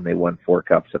Islanders when they won 4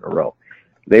 cups in a row.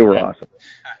 They were awesome.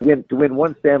 To win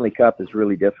 1 Stanley Cup is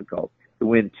really difficult. To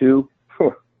win 2,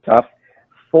 tough.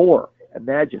 4,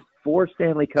 imagine, 4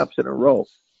 Stanley Cups in a row.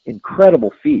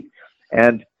 Incredible feat.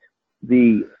 And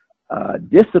the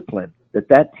discipline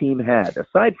that team had,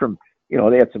 aside from,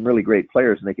 they had some really great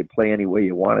players and they could play any way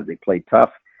you wanted. They played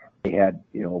tough. They had,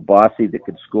 Bossy that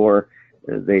could score.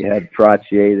 They had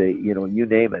Trottier. You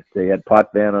name it. They had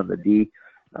Potvin on the D.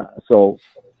 So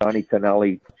Johnny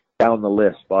Tonelli down the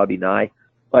list, Bobby Nye.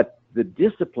 But the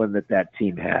discipline that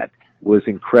team had was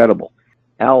incredible.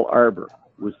 Al Arbor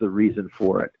was the reason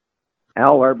for it.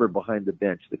 Al Arbor behind the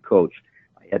bench, the coach,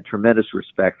 I had tremendous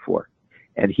respect for.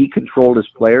 And he controlled his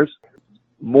players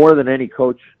more than any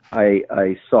coach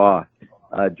I saw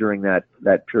during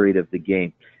that period of the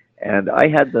game. And I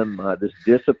had them, this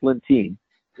disciplined team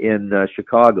in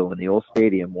Chicago in the old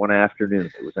stadium one afternoon.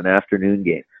 It was an afternoon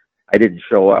game. I didn't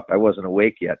show up. I wasn't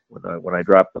awake yet when I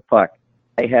dropped the puck.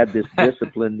 I had this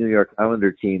disciplined New York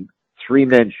Islander team 3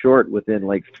 men short within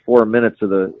like 4 minutes of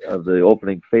the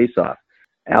opening faceoff.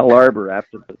 Al Arbor,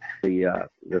 after the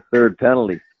third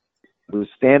penalty, was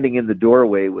standing in the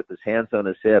doorway with his hands on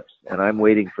his hips, and I'm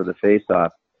waiting for the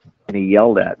faceoff, and he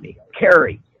yelled at me,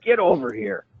 "Kerry, get over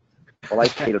here." Well, I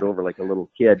skated over like a little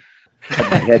kid, had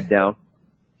my head down.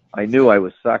 I knew I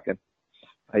was sucking.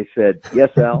 I said,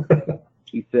 "Yes, Al."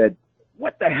 He said,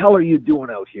 "What the hell are you doing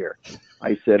out here?"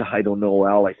 I said, "I don't know,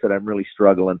 Al." I said, "I'm really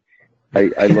struggling."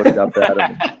 I looked up at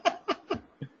him.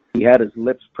 He had his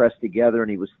lips pressed together,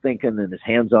 and he was thinking, and his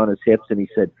hands on his hips, and he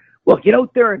said, "Well, get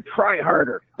out there and try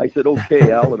harder." I said,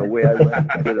 "Okay, Al," and away I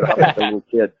went. I did it up like a little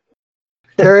kid.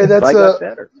 Gary, that's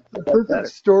better. A perfect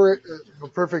story, a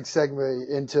perfect segue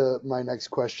into my next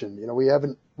question. We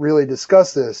haven't really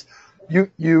discussed this.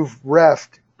 You've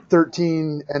reffed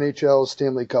 13 NHL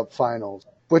Stanley Cup Finals,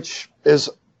 which is,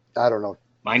 I don't know,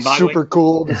 super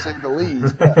cool to say the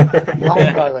least.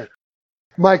 Mind-boggling.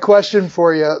 My question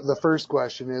for you, the first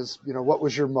question is, what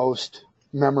was your most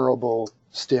memorable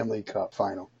Stanley Cup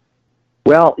final?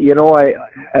 Well, I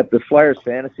at the Flyers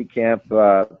fantasy camp,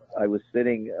 I was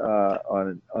sitting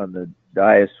on the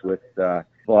dais with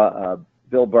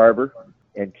Bill Barber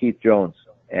and Keith Jones,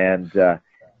 and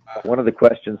one of the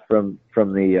questions from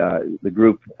the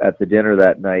group at the dinner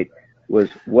that night was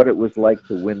what it was like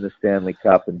to win the Stanley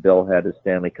Cup. And Bill had his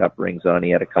Stanley Cup rings on; he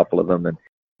had a couple of them,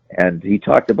 and he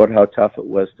talked about how tough it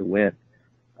was to win.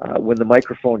 When the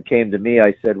microphone came to me,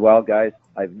 I said, "Well, guys,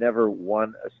 I've never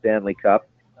won a Stanley Cup,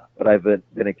 but I've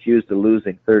been accused of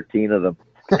losing 13 of them."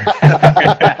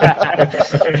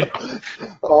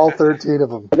 All 13 of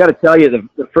them. I got to tell you,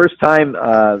 the first time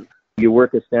you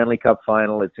work a Stanley Cup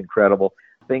final, it's incredible.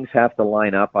 Things have to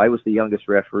line up. I was the youngest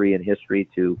referee in history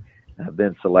to have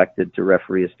been selected to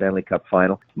referee a Stanley Cup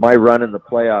final. My run in the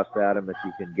playoffs, Adam, if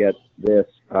you can get this,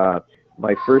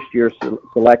 my first year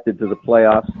selected to the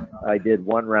playoffs, I did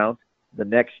 1 round. The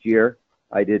next year,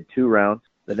 I did 2 rounds.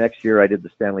 The next year, I did the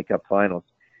Stanley Cup finals.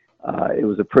 It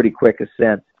was a pretty quick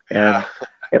ascent, and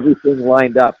everything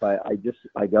lined up.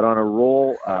 I got on a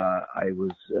roll. I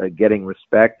was getting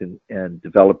respect and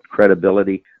developed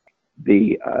credibility.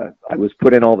 I was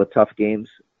put in all the tough games,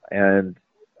 and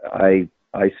I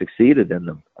succeeded in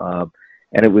them.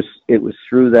 And it was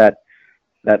through that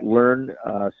learn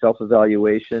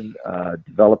self-evaluation,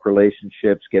 develop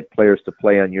relationships, get players to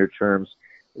play on your terms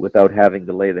without having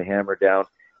to lay the hammer down.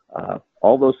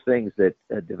 All those things that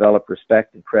develop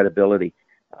respect and credibility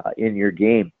in your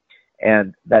game.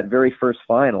 And that very first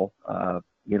final,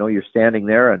 you're standing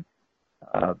there, and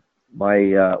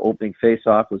my opening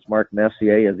face-off was Mark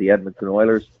Messier of the Edmonton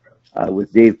Oilers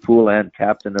with Dave Poulin,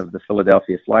 captain of the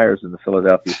Philadelphia Flyers and the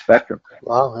Philadelphia Spectrum.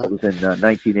 Wow. It was in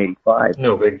 1985.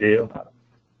 No big deal.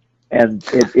 And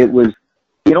it was,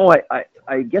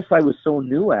 I guess I was so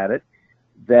new at it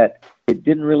that it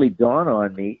didn't really dawn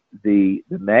on me the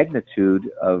magnitude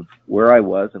of where I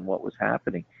was and what was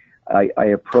happening. I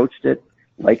approached it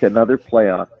like another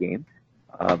playoff game.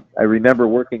 I remember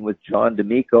working with John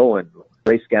D'Amico and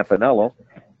Ray Scampanello,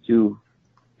 two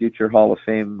future Hall of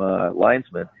Fame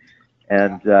linesmen,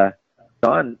 and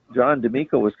John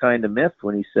D'Amico was kind of miffed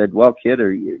when he said, "Well, kid,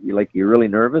 are you really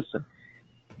nervous?" And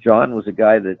John was a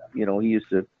guy that, he used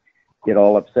to get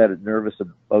all upset and nervous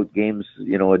about games,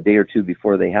 a day or two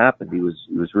before they happened. He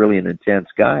was really an intense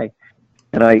guy.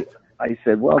 And I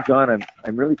said, "Well, John,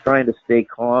 I'm really trying to stay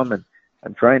calm, and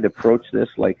I'm trying to approach this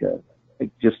like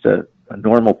just a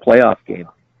normal playoff game."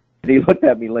 And he looked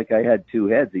at me like I had two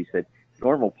heads. He said,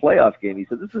 "Normal playoff game?" He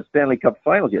said, "This is Stanley Cup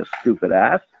Finals, you stupid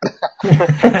ass."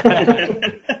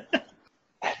 It'd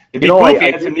be cool if you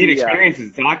had some neat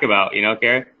experiences to talk about,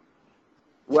 Kerry.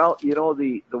 Well,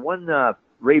 the one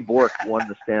Ray Bourque won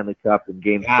the Stanley Cup in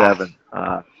Game 7,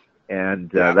 and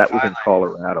that was in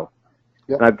Colorado.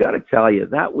 Yep. And I've got to tell you,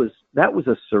 that was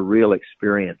a surreal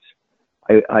experience.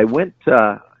 I went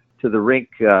to the rink,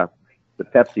 the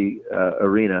Pepsi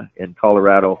Arena in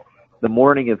Colorado, the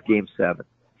morning of Game 7.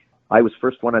 I was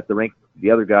first one at the rink. The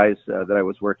other guys that I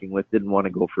was working with didn't want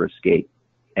to go for a skate.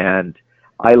 And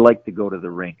I like to go to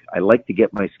the rink. I like to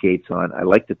get my skates on. I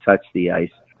like to touch the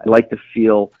ice. I like to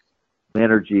feel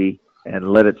energy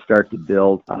and let it start to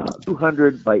build.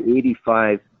 200 by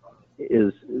 85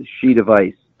 is sheet of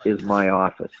ice is my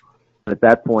office. At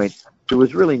that point, there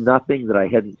was really nothing that I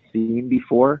hadn't seen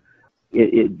before.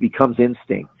 It becomes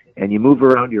instinct, and you move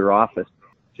around your office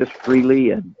just freely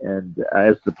and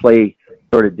as the play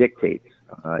sort of dictates.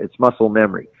 It's muscle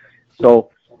memory.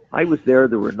 So I was there.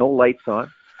 There were no lights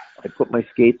on. I put my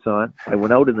skates on. I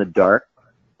went out in the dark.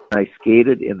 And I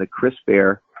skated in the crisp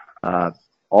air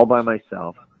all by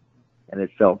myself, and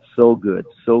it felt so good,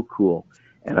 so cool.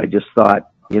 And I just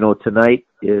thought, tonight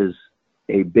is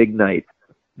a big night.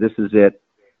 This is it.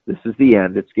 This is the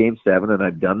end. It's Game 7, and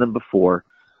I've done them before.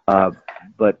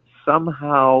 But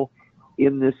somehow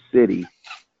in this city,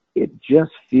 it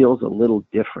just feels a little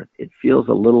different. It feels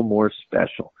a little more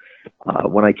special.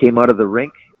 When I came out of the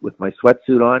rink with my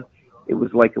sweatsuit on, it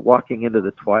was like walking into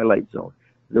the Twilight Zone.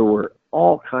 There were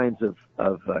all kinds of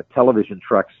television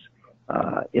trucks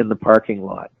in the parking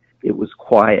lot. It was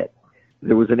quiet.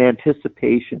 There was an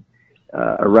anticipation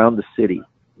around the city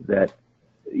that,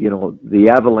 the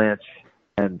Avalanche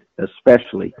and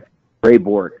especially Ray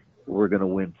Bourque were going to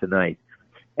win tonight.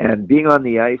 And being on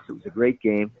the ice, it was a great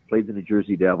game. Played the New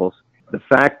Jersey Devils. The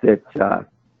fact that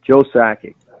Joe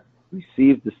Sakic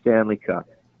received the Stanley Cup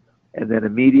and then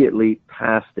immediately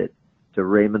passed it to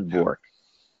Raymond Bourque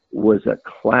was a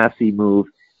classy move.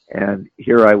 And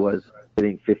here I was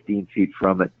sitting 15 feet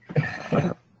from it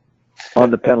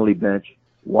on the penalty bench,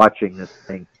 watching this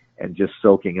thing and just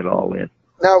soaking it all in.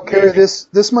 Now, Kerry,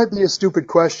 this might be a stupid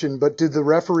question, but do the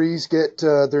referees get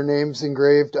their names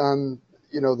engraved on,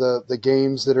 the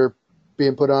games that are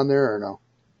being put on there, or no?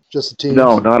 Just the teams?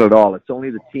 No, not at all. It's only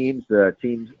the teams. The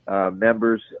teams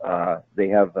members, they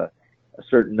have a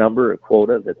certain number, a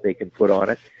quota that they can put on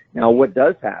it. Now, what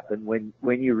does happen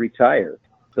when you retire,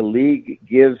 the league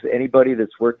gives anybody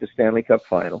that's worked a Stanley Cup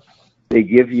final, they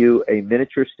give you a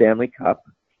miniature Stanley Cup,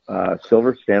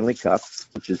 silver Stanley Cup,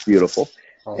 which is beautiful.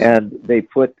 Awesome. And they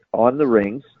put on the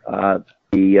rings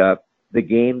the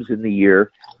games in the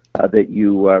year that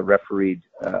you refereed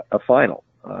a final.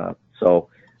 So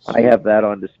I have that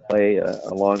on display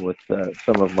along with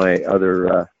some of my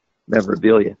other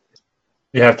memorabilia.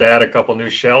 You have to add a couple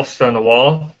new shelves on the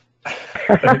wall.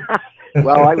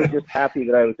 Well, I was just happy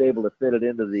that I was able to fit it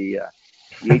into the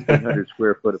 1,800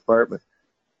 square foot apartment.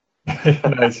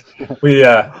 Nice. We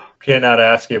cannot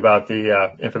ask you about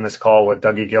the infamous call with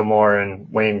Dougie Gilmour and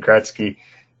Wayne Gretzky,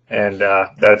 and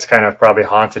that's kind of probably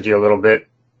haunted you a little bit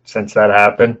since that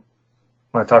happened.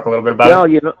 Want to talk a little bit about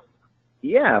it? Well,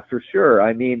 yeah, for sure.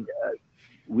 I mean,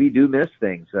 we do miss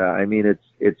things. I mean,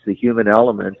 it's the human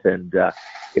element, and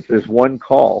if there's one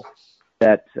call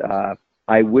that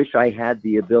I wish I had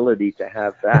the ability to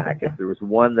have back, if there was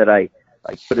one that I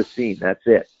could have seen, that's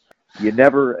it. You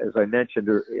never, as I mentioned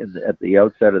at the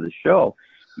outset of the show,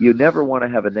 you never want to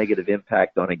have a negative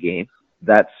impact on a game.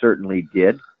 That certainly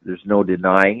did. There's no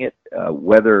denying it.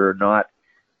 Whether or not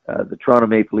the Toronto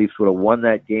Maple Leafs would have won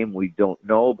that game, we don't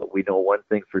know, but we know one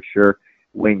thing for sure.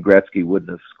 Wayne Gretzky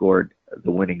wouldn't have scored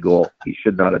the winning goal. He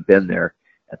should not have been there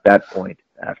at that point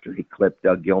after he clipped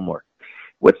Doug Gilmour.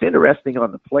 What's interesting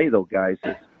on the play, though, guys,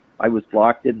 is I was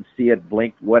blocked, didn't see it,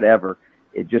 blinked, whatever.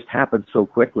 It just happened so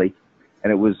quickly.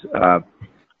 And it was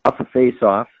off a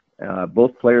face-off.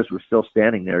 Both players were still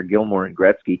standing there, Gilmour and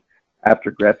Gretzky. After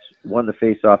Gretz won the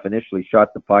face-off initially,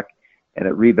 shot the puck, and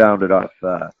it rebounded off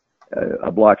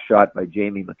a block shot by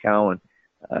Jamie McCowan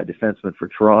defenseman for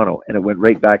Toronto, and it went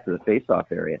right back to the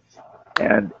face-off area.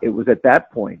 And it was at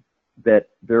that point that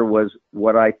there was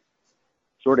what I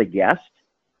sort of guessed,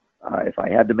 if I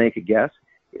had to make a guess,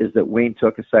 is that Wayne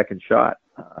took a second shot.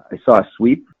 I saw a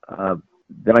sweep.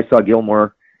 Then I saw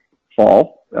Gilmore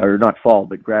fall, or not fall,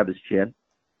 but grab his chin.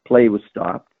 Play was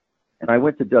stopped. And I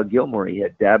went to Doug Gilmore. He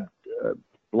had dabbed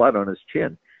blood on his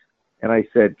chin. And I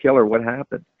said, Killer, what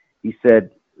happened? He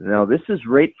said, now this is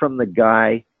right from the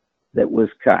guy that was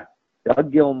cut.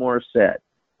 Doug Gilmore said,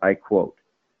 I quote,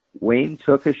 Wayne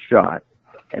took a shot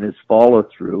and his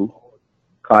follow-through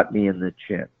caught me in the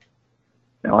chin.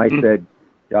 Now I said,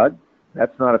 Doug,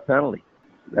 that's not a penalty.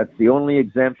 That's the only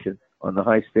exemption on the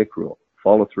high stick rule,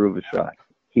 follow-through of a shot.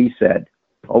 He said,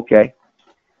 okay.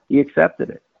 He accepted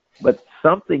it. But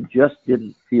something just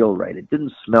didn't feel right. It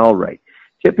didn't smell right.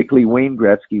 Typically, Wayne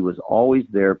Gretzky was always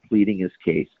there pleading his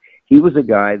case. He was a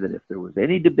guy that if there was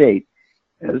any debate,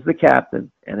 as the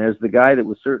captain and as the guy that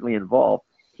was certainly involved,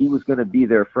 he was going to be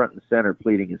there front and center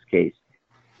pleading his case.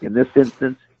 In this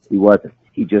instance, he wasn't.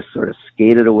 He just sort of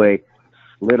skated away,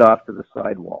 slid off to the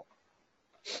sidewall,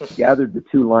 gathered the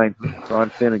two lines,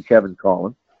 Ron Finn and Kevin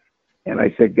Collins, and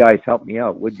I said, guys, help me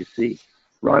out. What'd you see?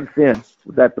 Ron Finn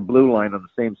was at the blue line on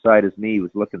the same side as me. He was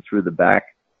looking through the back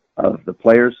of the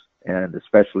players, and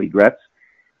especially Gretz.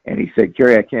 And he said,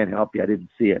 Kerry, I can't help you. I didn't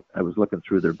see it. I was looking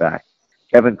through their back.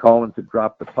 Kevin Collins had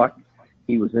dropped the puck.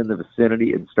 He was in the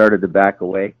vicinity and started to back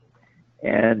away.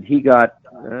 And he got,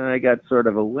 I got sort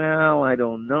of a, well, I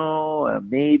don't know,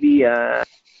 maybe, I'm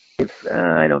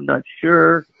not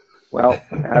sure. Well,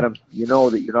 Adam, you know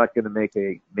that you're not going to make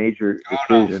a major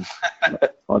decision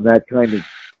on that kind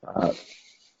of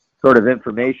sort of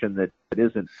information that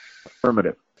isn't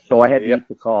affirmative. So I had to make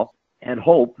the call and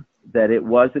hope that it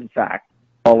was, in fact,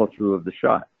 follow-through of the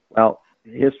shot. Well,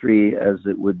 history as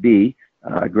it would be,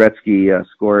 Gretzky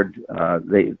scored,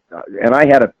 and I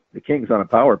had the Kings on a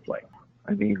power play.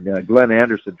 I mean, Glenn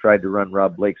Anderson tried to run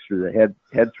Rob Blake through the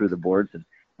head through the boards, and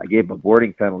I gave him a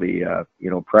boarding penalty,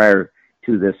 prior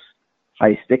to this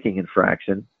high sticking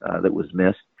infraction that was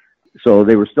missed. So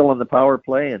they were still on the power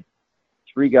play, and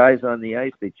three guys on the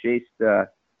ice. They chased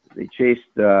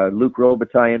Luc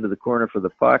Robitaille into the corner for the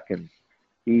puck, and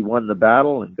he won the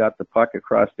battle and got the puck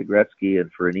across to Gretzky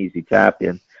and for an easy tap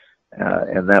in,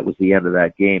 and that was the end of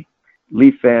that game.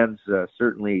 Leaf fans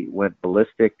certainly went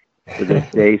ballistic to this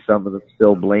day. Some of them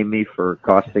still blame me for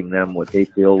costing them what they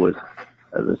feel was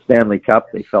the Stanley Cup.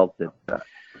 They felt that the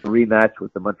rematch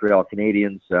with the Montreal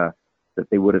Canadiens, that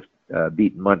they would have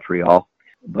beaten Montreal,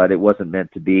 but it wasn't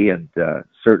meant to be, and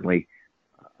certainly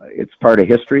it's part of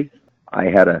history. I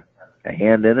had a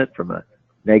hand in it from a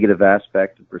negative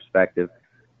aspect and perspective,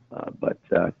 but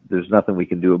there's nothing we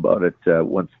can do about it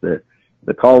once the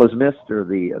call is missed or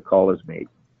the call is made.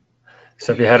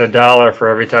 So if you had $1 for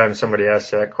every time somebody asked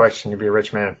that question, you'd be a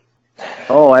rich man.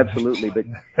 Oh, absolutely. But,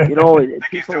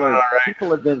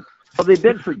 people have been, they've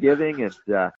been forgiving. And,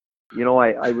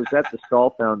 I was at the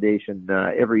Stahl Foundation.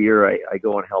 Every year I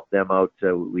go and help them out.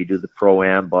 We do the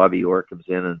Pro-Am. Bobby Orr comes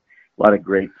in, and a lot of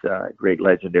great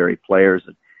legendary players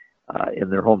in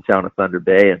their hometown of Thunder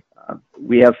Bay. And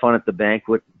we have fun at the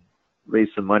banquet, raise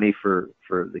some money for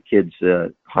the kids'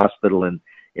 hospital in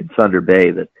Thunder Bay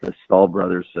that the Stahl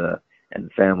brothers and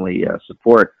family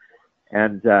support.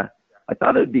 And I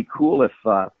thought it would be cool if,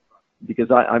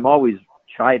 because I'm always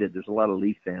chided, there's a lot of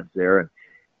Leaf fans there, and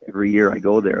every year I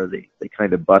go there, they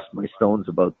kind of bust my stones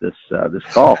about this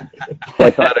call. So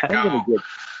I thought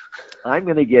I'm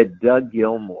going to get Doug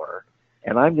Gilmore,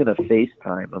 and I'm going to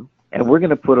FaceTime him, and we're going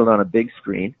to put it on a big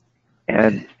screen,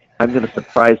 and I'm going to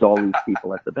surprise all these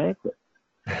people at the banquet.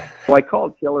 So I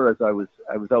called Killer as I was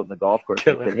out in the golf course.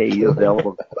 I said, hey, you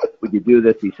available? Would you do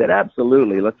this? He said,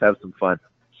 absolutely. Let's have some fun.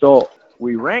 So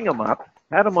we rang him up,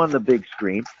 had him on the big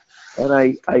screen, and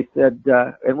I said,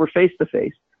 and we're face to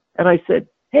face. And I said,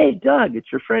 hey, Doug,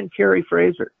 it's your friend Kerry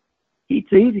Fraser. He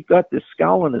got this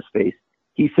scowl on his face.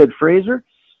 He said, Fraser,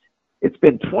 it's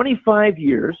been 25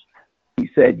 years. He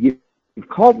said, you've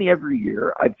called me every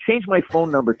year. I've changed my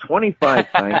phone number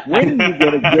 25 times. When are you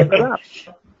going to give it up?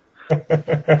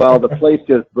 Well, the place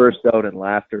just burst out in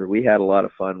laughter. We had a lot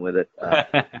of fun with it.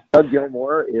 Doug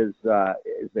Gilmore is a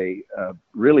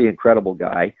really incredible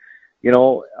guy.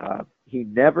 He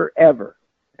never, ever,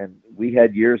 and we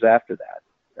had years after that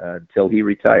until he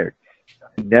retired,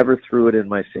 he never threw it in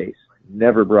my face,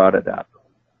 never brought it up.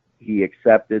 He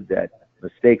accepted that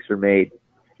mistakes are made.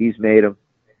 He's made them.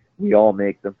 We all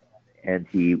make them. And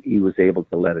he was able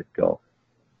to let it go.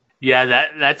 Yeah,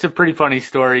 that's a pretty funny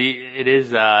story. It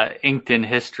is inked in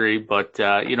history, but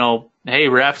hey,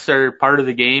 refs are part of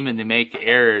the game and they make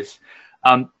errors.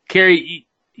 Kerry,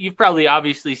 you've probably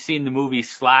obviously seen the movie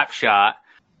Slapshot.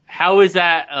 How is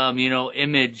that,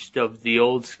 imaged of the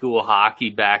old school hockey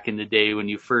back in the day when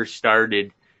you first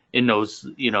started in those,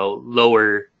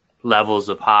 lower levels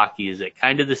of hockey? Is it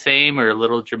kind of the same or a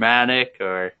little dramatic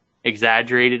or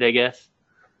exaggerated, I guess?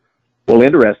 Well,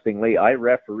 interestingly, I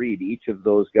refereed each of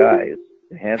those guys,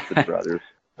 the Hanson brothers.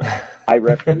 I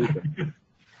refereed them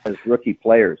as rookie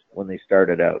players when they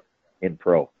started out in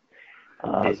pro.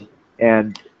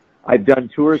 And I've done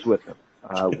tours with them.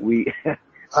 We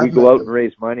go out and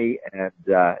raise money, and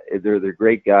they're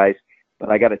great guys. But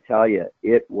I got to tell you,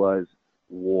 it was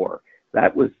war.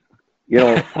 That was,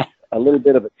 a little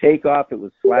bit of a takeoff. It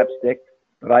was slapstick.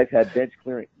 But I've had bench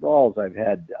clearing brawls. I've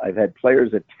had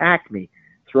players attack me,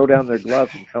 throw down their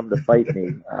gloves, and come to fight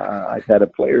me. I've had a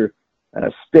player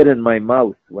spit in my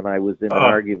mouth when I was in an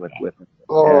argument with him.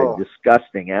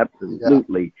 Disgusting,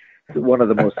 absolutely. Yeah. One of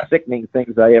the most sickening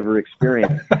things I ever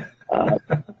experienced.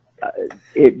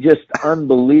 It just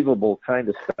unbelievable kind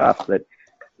of stuff that,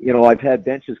 I've had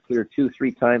benches clear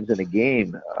 2-3 times in a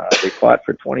game. They fought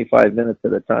for 25 minutes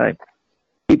at a time.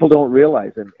 People don't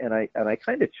realize, and I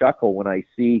kind of chuckle when I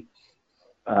see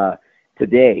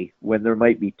today when there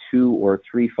might be 2 or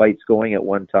 3 fights going at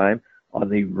one time, on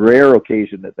the rare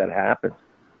occasion that happens.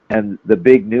 And the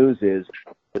big news is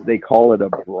that they call it a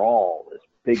brawl, this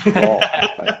big brawl.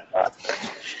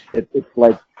 It's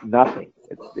like nothing.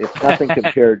 It's nothing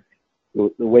compared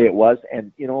to the way it was.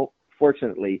 And,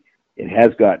 fortunately, it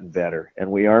has gotten better, and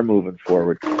we are moving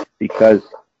forward, because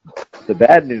the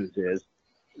bad news is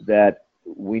that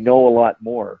we know a lot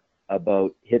more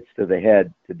about hits to the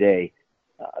head today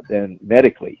than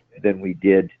medically than we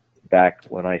did back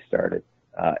when I started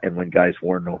and when guys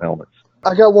wore no helmets.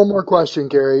 I got one more question,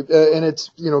 Kerry, and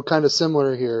it's kind of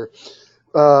similar here.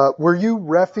 Were you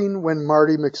reffing when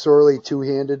Marty McSorley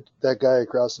two-handed that guy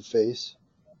across the face?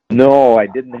 No, I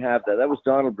didn't have that. That was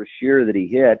Donald Brashear that he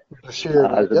hit. Brashear,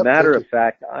 as a matter of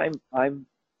fact, I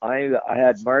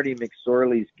had Marty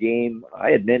McSorley's game.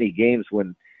 I had many games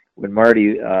when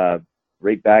Marty,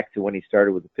 right back to when he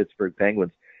started with the Pittsburgh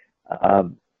Penguins,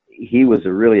 he was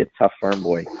really a tough farm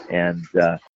boy, and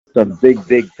some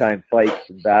big time fights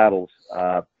and battles.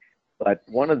 But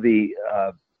one of the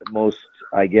most,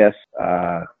 I guess,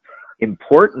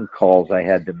 important calls I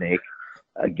had to make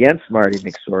against Marty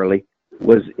McSorley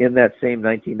was in that same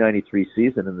 1993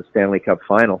 season in the Stanley Cup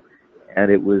Final. And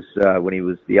it was when he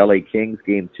was the LA Kings,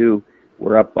 Game 2,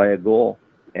 we're up by a goal.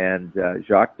 And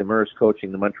Jacques Demers,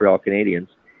 coaching the Montreal Canadiens,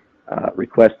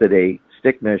 requested a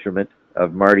stick measurement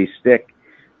of Marty's stick.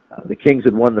 The Kings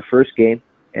had won the first game,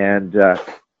 and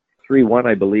 3-1,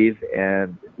 I believe,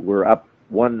 and we're up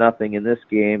 1-0 in this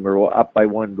game, or we're up by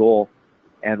 1 goal,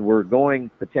 and we're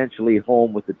going potentially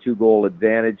home with a 2-goal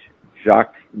advantage.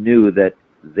 Jacques knew that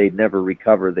they'd never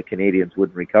recover. The Canadians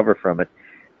wouldn't recover from it.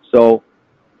 So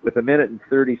with 1 minute and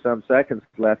 30-some seconds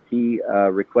left, he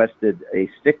requested a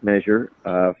stick measure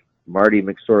of Marty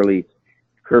McSorley's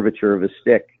curvature of his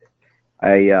stick.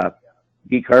 Guy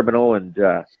Carbonneau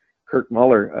and Kirk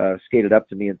Muller skated up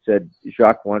to me and said,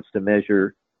 Jacques wants to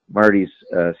measure Marty's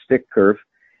stick curve.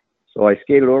 So I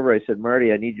skated over. I said,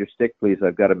 Marty, I need your stick, please.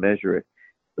 I've got to measure it.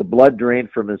 The blood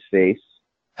drained from his face.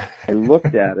 I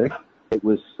looked at it. It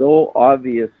was so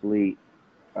obviously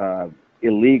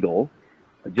illegal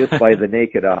just by the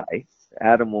naked eye.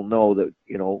 Adam will know that,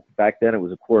 back then it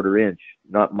was a 1/4 inch,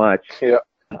 not much. Yeah.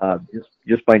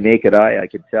 Just by naked eye, I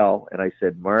could tell. And I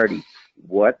said, Marty,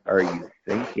 what are you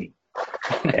thinking?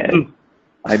 And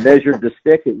I measured the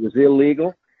stick. It was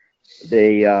illegal.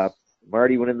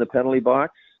 Marty went in the penalty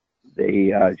box.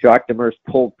 Jacques Demers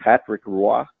pulled Patrick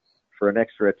Roy for an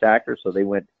extra attacker, so they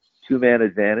went 2-man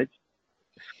advantage.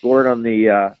 Scored on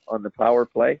the power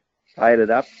play, tied it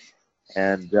up,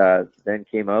 and then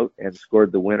came out and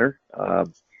scored the winner.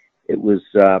 It was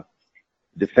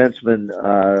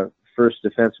first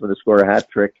defenseman to score a hat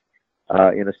trick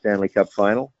in a Stanley Cup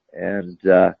final, and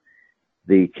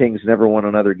the Kings never won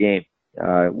another game.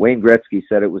 Wayne Gretzky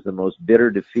said it was the most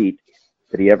bitter defeat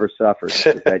that he ever suffered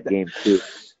at that Game 2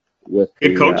 with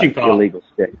the illegal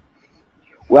stick.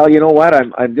 Well, you know what?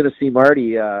 I'm going to see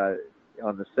Marty on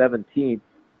the 17th.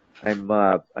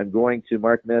 I'm going to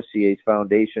Mark Messier's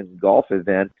Foundation golf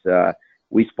event.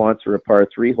 We sponsor a par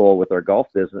 3 hole with our golf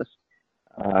business,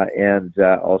 and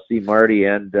I'll see Marty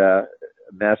and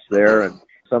Mess there, and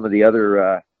some of the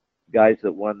other guys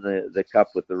that won the cup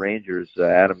with the Rangers,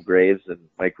 Adam Graves and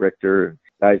Mike Richter, and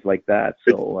guys like that.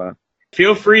 So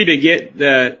feel free to get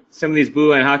some of these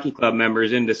Blue Line Hockey Club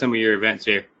members into some of your events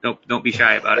here. Don't be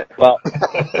shy about it. Well,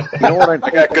 you know what I'm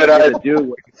going to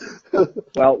do?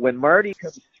 Well, when Marty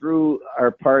comes through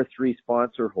our par 3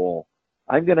 sponsor hole,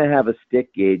 I'm going to have a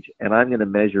stick gauge, and I'm going to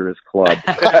measure his club.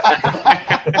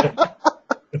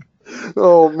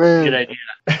 Oh, man. Good idea.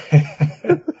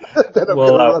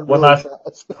 Well, one last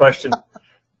question.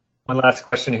 One last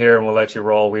question here, and we'll let you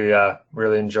roll. We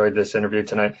really enjoyed this interview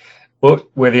tonight.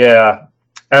 With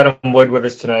Adam Wood with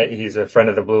us tonight. He's a friend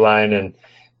of the Blue Line, and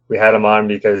we had him on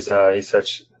because he's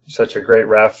such a great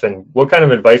ref. And what kind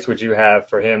of advice would you have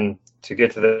for him to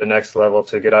get to the next level,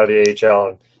 to get out of the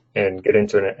AHL and get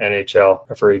into an NHL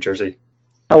referee jersey?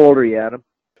 How old are you, Adam?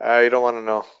 You don't want to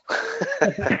know.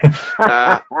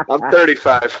 I'm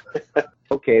 35.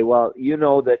 Okay, well, you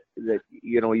know that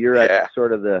you're at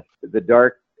sort of the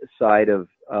dark side of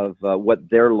what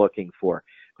they're looking for,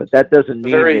 but that doesn't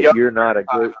mean that you're not a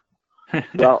good.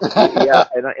 Well, yeah,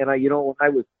 and I when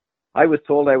I was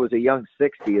told I was a young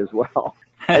 60 as well.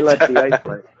 I left the ice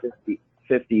line at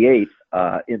 58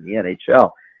 in the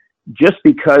NHL, just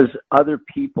because other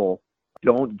people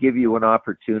don't give you an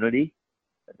opportunity.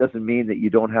 It doesn't mean that you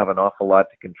don't have an awful lot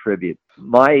to contribute.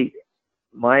 My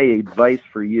advice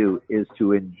for you is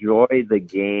to enjoy the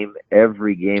game,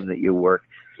 every game that you work.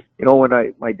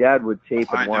 When my dad would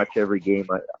tape and watch every game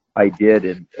I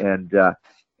did, and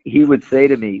he would say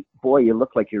to me, "Boy, you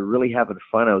look like you're really having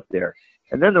fun out there."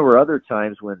 And then there were other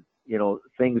times when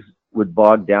things would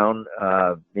bog down.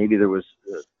 Maybe there was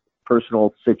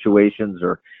personal situations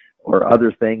or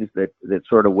other things that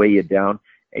sort of weigh you down,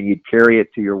 and you'd carry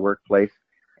it to your workplace.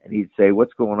 And he'd say,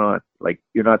 "What's going on? Like,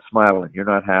 you're not smiling, you're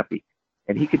not happy."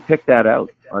 And he could pick that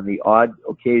out on the odd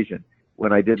occasion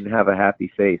when I didn't have a happy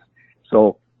face.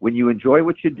 So when you enjoy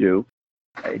what you do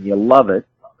and you love it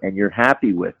and you're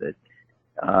happy with it,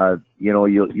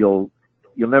 you'll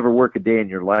never work a day in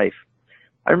your life.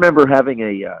 I remember having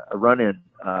a run-in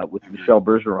with Michel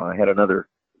Bergeron. I had another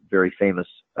very famous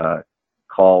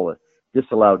call, a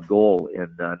disallowed goal in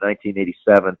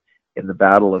 1987 in the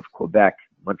Battle of Quebec,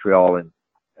 Montreal and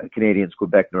Canadiens,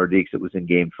 Quebec Nordiques. It was in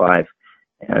Game 5.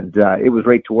 And it was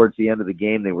right towards the end of the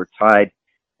game. They were tied.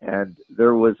 And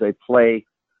there was a play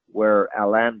where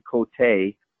Alain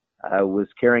Côté was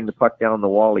carrying the puck down the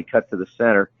wall. He cut to the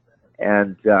center.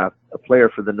 And a player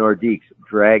for the Nordiques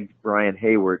dragged Brian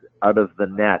Hayward out of the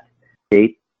net.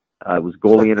 It was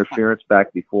goalie interference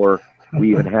back before we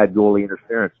even had goalie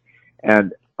interference.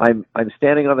 And I'm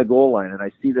standing on the goal line, and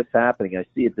I see this happening. I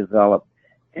see it develop.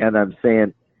 And I'm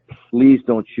saying, "Please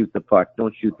don't shoot the puck.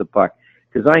 Don't shoot the puck."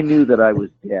 Because I knew that I was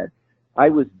dead. I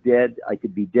was dead. I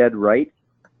could be dead right.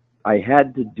 I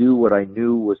had to do what I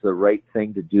knew was the right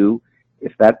thing to do.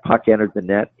 If that puck entered the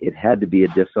net, it had to be a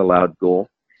disallowed goal.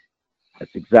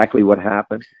 That's exactly what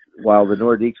happened. While the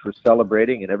Nordiques were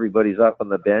celebrating and everybody's up on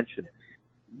the bench and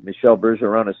Michel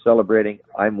Bergeron is celebrating,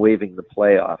 I'm waving the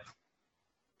play off.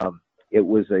 It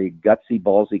was a gutsy,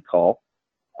 ballsy call.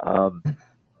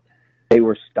 They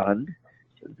were stunned.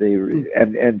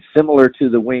 And similar to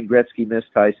the Wayne Gretzky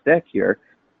missed high stick here,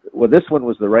 well, this one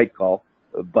was the right call,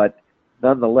 but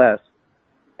nonetheless,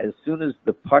 as soon as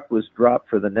the puck was dropped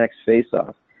for the next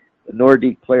faceoff, the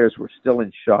Nordique players were still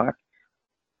in shock.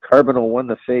 Carbonell won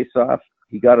the faceoff.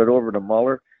 He got it over to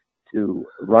Muller, to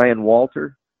Ryan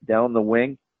Walter down the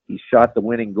wing. He shot the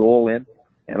winning goal in,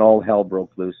 and all hell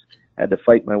broke loose. I had to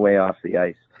fight my way off the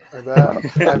ice. I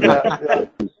bet.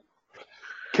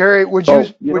 Kerry, would you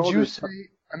say,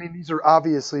 I mean, these are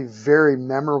obviously very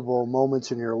memorable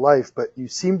moments in your life, but you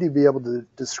seem to be able to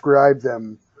describe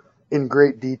them in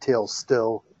great detail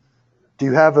still. Do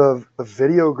you have a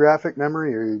videographic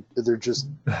memory, or they're just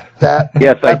that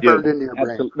yes, I burned do. into your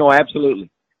brain? No, absolutely.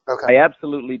 Okay. I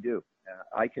absolutely do.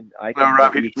 I can. No,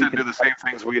 Rob, he didn't do the same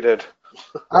things we did.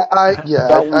 We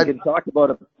can talk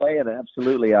about a play, and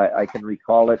absolutely, I can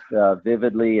recall it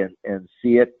vividly and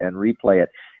see it and replay it.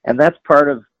 And that's part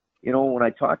of, when I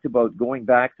talked about going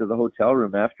back to the hotel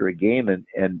room after a game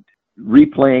and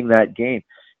replaying that game.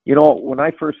 When I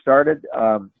first started,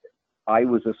 I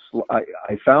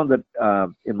found that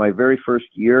in my very first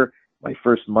year, my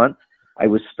first month, I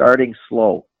was starting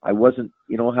slow. I wasn't,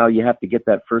 how you have to get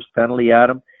that first penalty,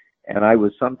 Adam, and I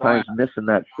was sometimes missing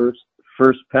that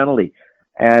first penalty.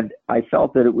 And I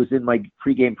felt that it was in my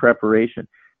pregame preparation.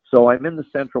 So I'm in the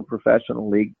Central Professional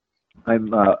League.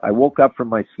 I woke up from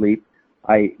my sleep.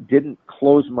 I didn't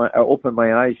open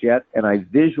my eyes yet, and I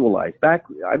visualized.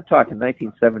 I'm talking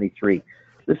 1973.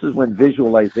 This is when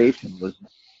visualization was,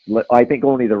 I think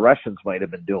only the Russians might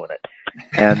have been doing it.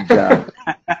 And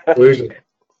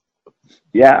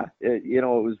yeah, it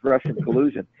was Russian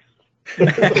collusion.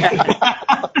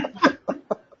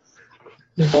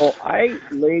 So I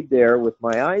laid there with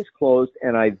my eyes closed,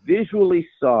 and I visually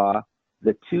saw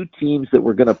the two teams that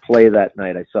were going to play that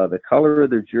night. I saw the color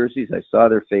of their jerseys. I saw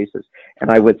their faces.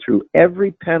 And I went through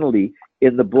every penalty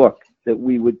in the book that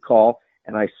we would call,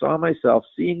 and I saw myself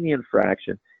seeing the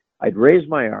infraction. I'd raise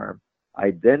my arm.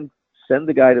 I'd then send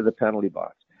the guy to the penalty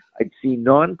box. I'd see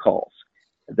non-calls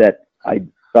that I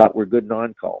thought were good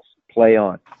non-calls. Play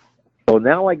on. So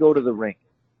now I go to the rink.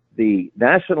 The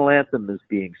national anthem is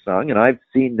being sung, and I've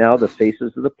seen now the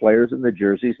faces of the players in the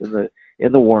jerseys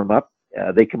in the warm-up.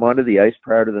 They come onto the ice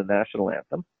prior to the national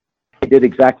anthem. I did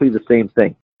exactly the same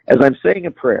thing. As I'm saying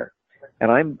a prayer, and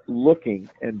I'm looking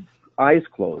and eyes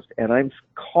closed, and I'm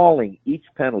calling each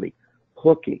penalty,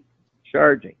 hooking,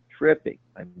 charging, tripping.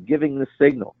 I'm giving the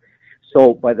signal.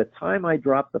 So by the time I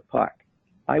dropped the puck,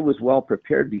 I was well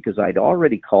prepared because I'd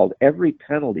already called every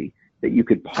penalty that you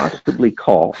could possibly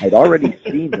call. I'd already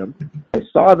seen them. I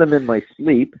saw them in my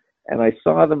sleep, and I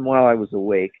saw them while I was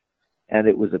awake, and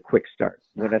it was a quick start.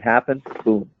 When it happened,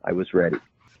 boom, I was ready.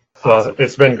 Well,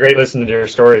 it's been great listening to your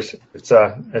stories. It's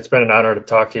been an honor to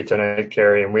talk to you tonight,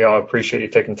 Kerry, and we all appreciate you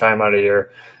taking time out of your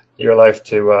life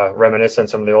to reminisce on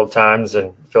some of the old times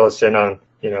and fill us in on,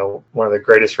 one of the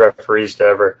greatest referees to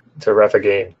ever to ref a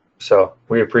game. So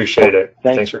we appreciate it.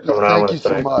 Thanks for coming on with us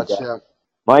tonight. Thank you so much. Yeah.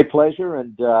 My pleasure.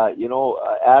 And,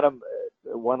 Adam,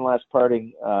 one last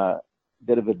parting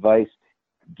bit of advice.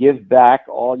 Give back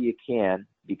all you can,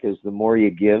 because the more you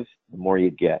give, the more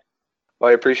you get. Well,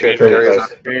 I appreciate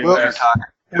it. Well,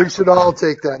 we should all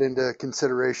take that into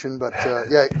consideration. But,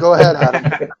 yeah, go ahead,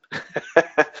 Adam.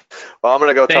 Well, I'm going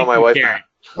to go tell my wife.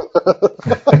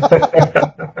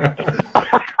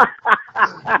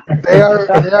 They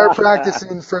are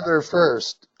practicing for their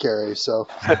first, Kerry, so.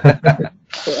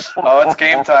 Oh, it's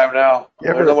game time now.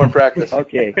 There's no more practice.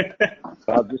 Okay.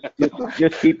 Well,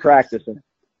 just keep practicing.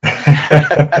 All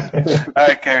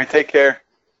right, Kerry, take care.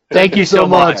 Thank you so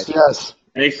much. Yes.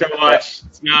 Thanks so much.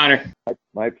 It's an honor.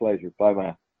 My pleasure.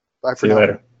 Bye-bye. Bye for See you now.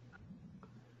 later.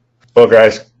 Well,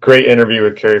 guys, great interview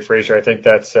with Kerry Fraser. I think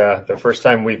that's the first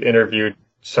time we've interviewed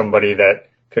somebody that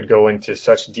could go into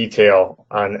such detail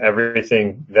on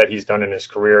everything that he's done in his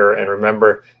career and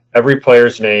remember every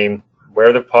player's name,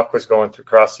 where the puck was going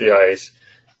across the ice.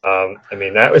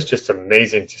 That was just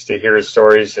amazing just to hear his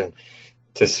stories and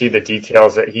to see the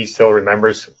details that he still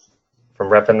remembers from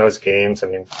repping those games.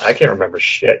 I can't remember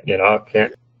shit,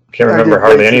 can't remember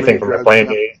hardly anything from the playing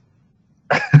days.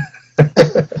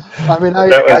 The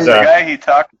guy he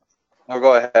talked. Oh,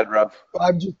 go ahead, Rob.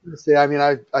 I'm just going to say,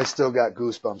 I still got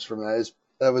goosebumps from that.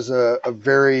 That was a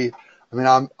very,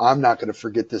 I'm not going to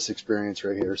forget this experience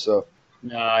right here. So.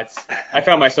 No, I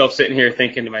found myself sitting here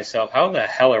thinking to myself, how the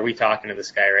hell are we talking to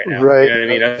this guy right now? Right. You know what I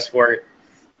mean? Us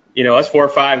four or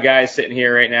five guys sitting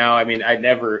here right now. I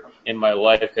never in my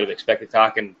life could have expected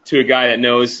talking to a guy that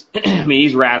knows,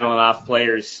 he's rattling off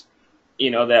players,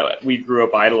 that we grew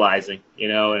up idolizing,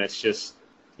 and it's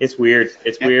weird.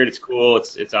 It's weird. It's cool.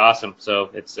 It's awesome.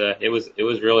 So it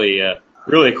was really a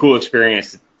cool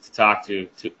experience to talk to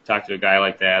a guy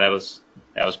like that. That was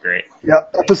great. Yeah.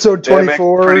 Episode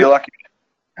 24. Yeah, pretty lucky.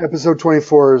 Episode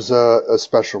 24 is a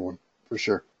special one for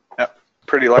sure. Yep.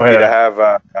 Pretty lucky to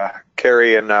have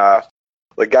Kerry and the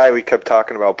guy we kept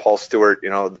talking about, Paul Stewart,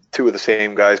 two of the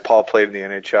same guys. Paul played in the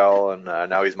NHL, and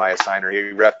now he's my assigner. He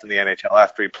reffed in the NHL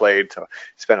after he played, so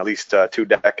he spent at least 2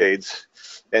 decades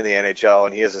in the NHL,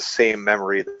 and he has the same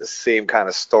memory, the same kind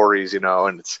of stories,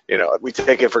 and it's, we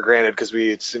take it for granted because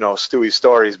it's, Stewie's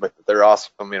stories, but they're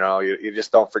awesome, you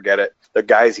just don't forget it. The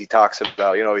guys he talks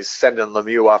about, he's sending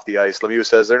Lemieux off the ice. Lemieux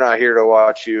says, they're not here to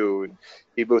watch you, and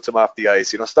he boots him off the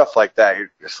ice, stuff like that.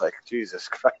 You're just like, Jesus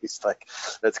Christ,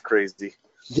 that's crazy.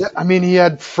 Yeah, he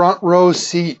had front row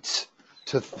seats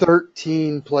to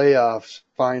 13 playoff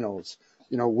finals,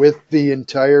 with the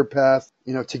entire path,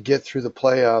 to get through the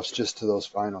playoffs just to those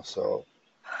finals. So,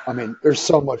 there's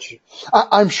so much.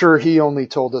 I'm sure he only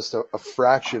told us a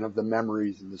fraction of the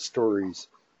memories and the stories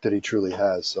that he truly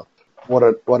has. So, what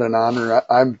an honor.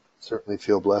 I'm certainly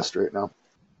feel blessed right now.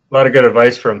 A lot of good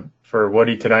advice for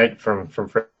Woody tonight from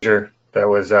Fraser. That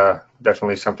was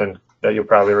definitely something that you'll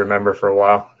probably remember for a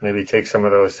while. Maybe take some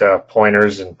of those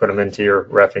pointers and put them into your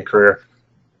reffing career.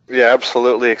 Yeah,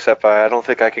 absolutely, except I don't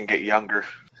think I can get younger.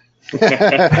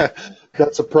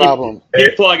 That's a problem.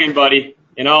 Keep plugging, buddy,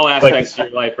 in all aspects of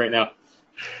your life right now.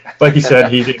 Like you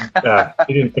said, he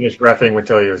didn't finish reffing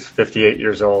until he was 58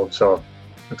 years old, so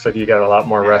looks like you got a lot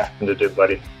more reffing to do,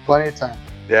 buddy. Plenty of time.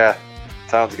 Yeah,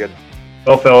 sounds good.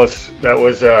 Well, fellas, that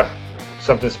was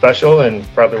something special and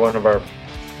probably one of our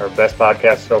best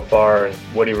podcasts so far. And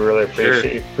Woody, we really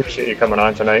appreciate you coming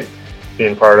on tonight,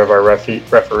 being part of our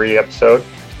referee episode.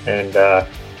 And,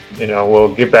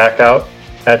 we'll get back out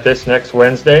at this next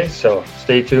Wednesday. So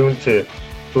stay tuned to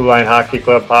Blue Line Hockey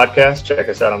Club podcast. Check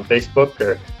us out on Facebook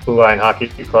or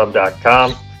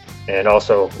BlueLineHockeyClub.com. and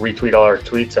also retweet all our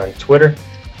tweets on Twitter.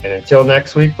 And until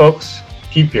next week, folks,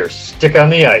 keep your stick on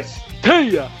the ice. Hey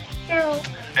ya!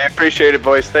 I appreciate it,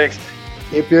 boys. Thanks.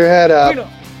 Keep your head up.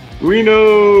 We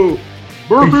know.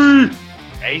 Burpee!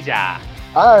 Asia.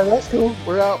 All right, that's cool.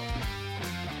 We're out.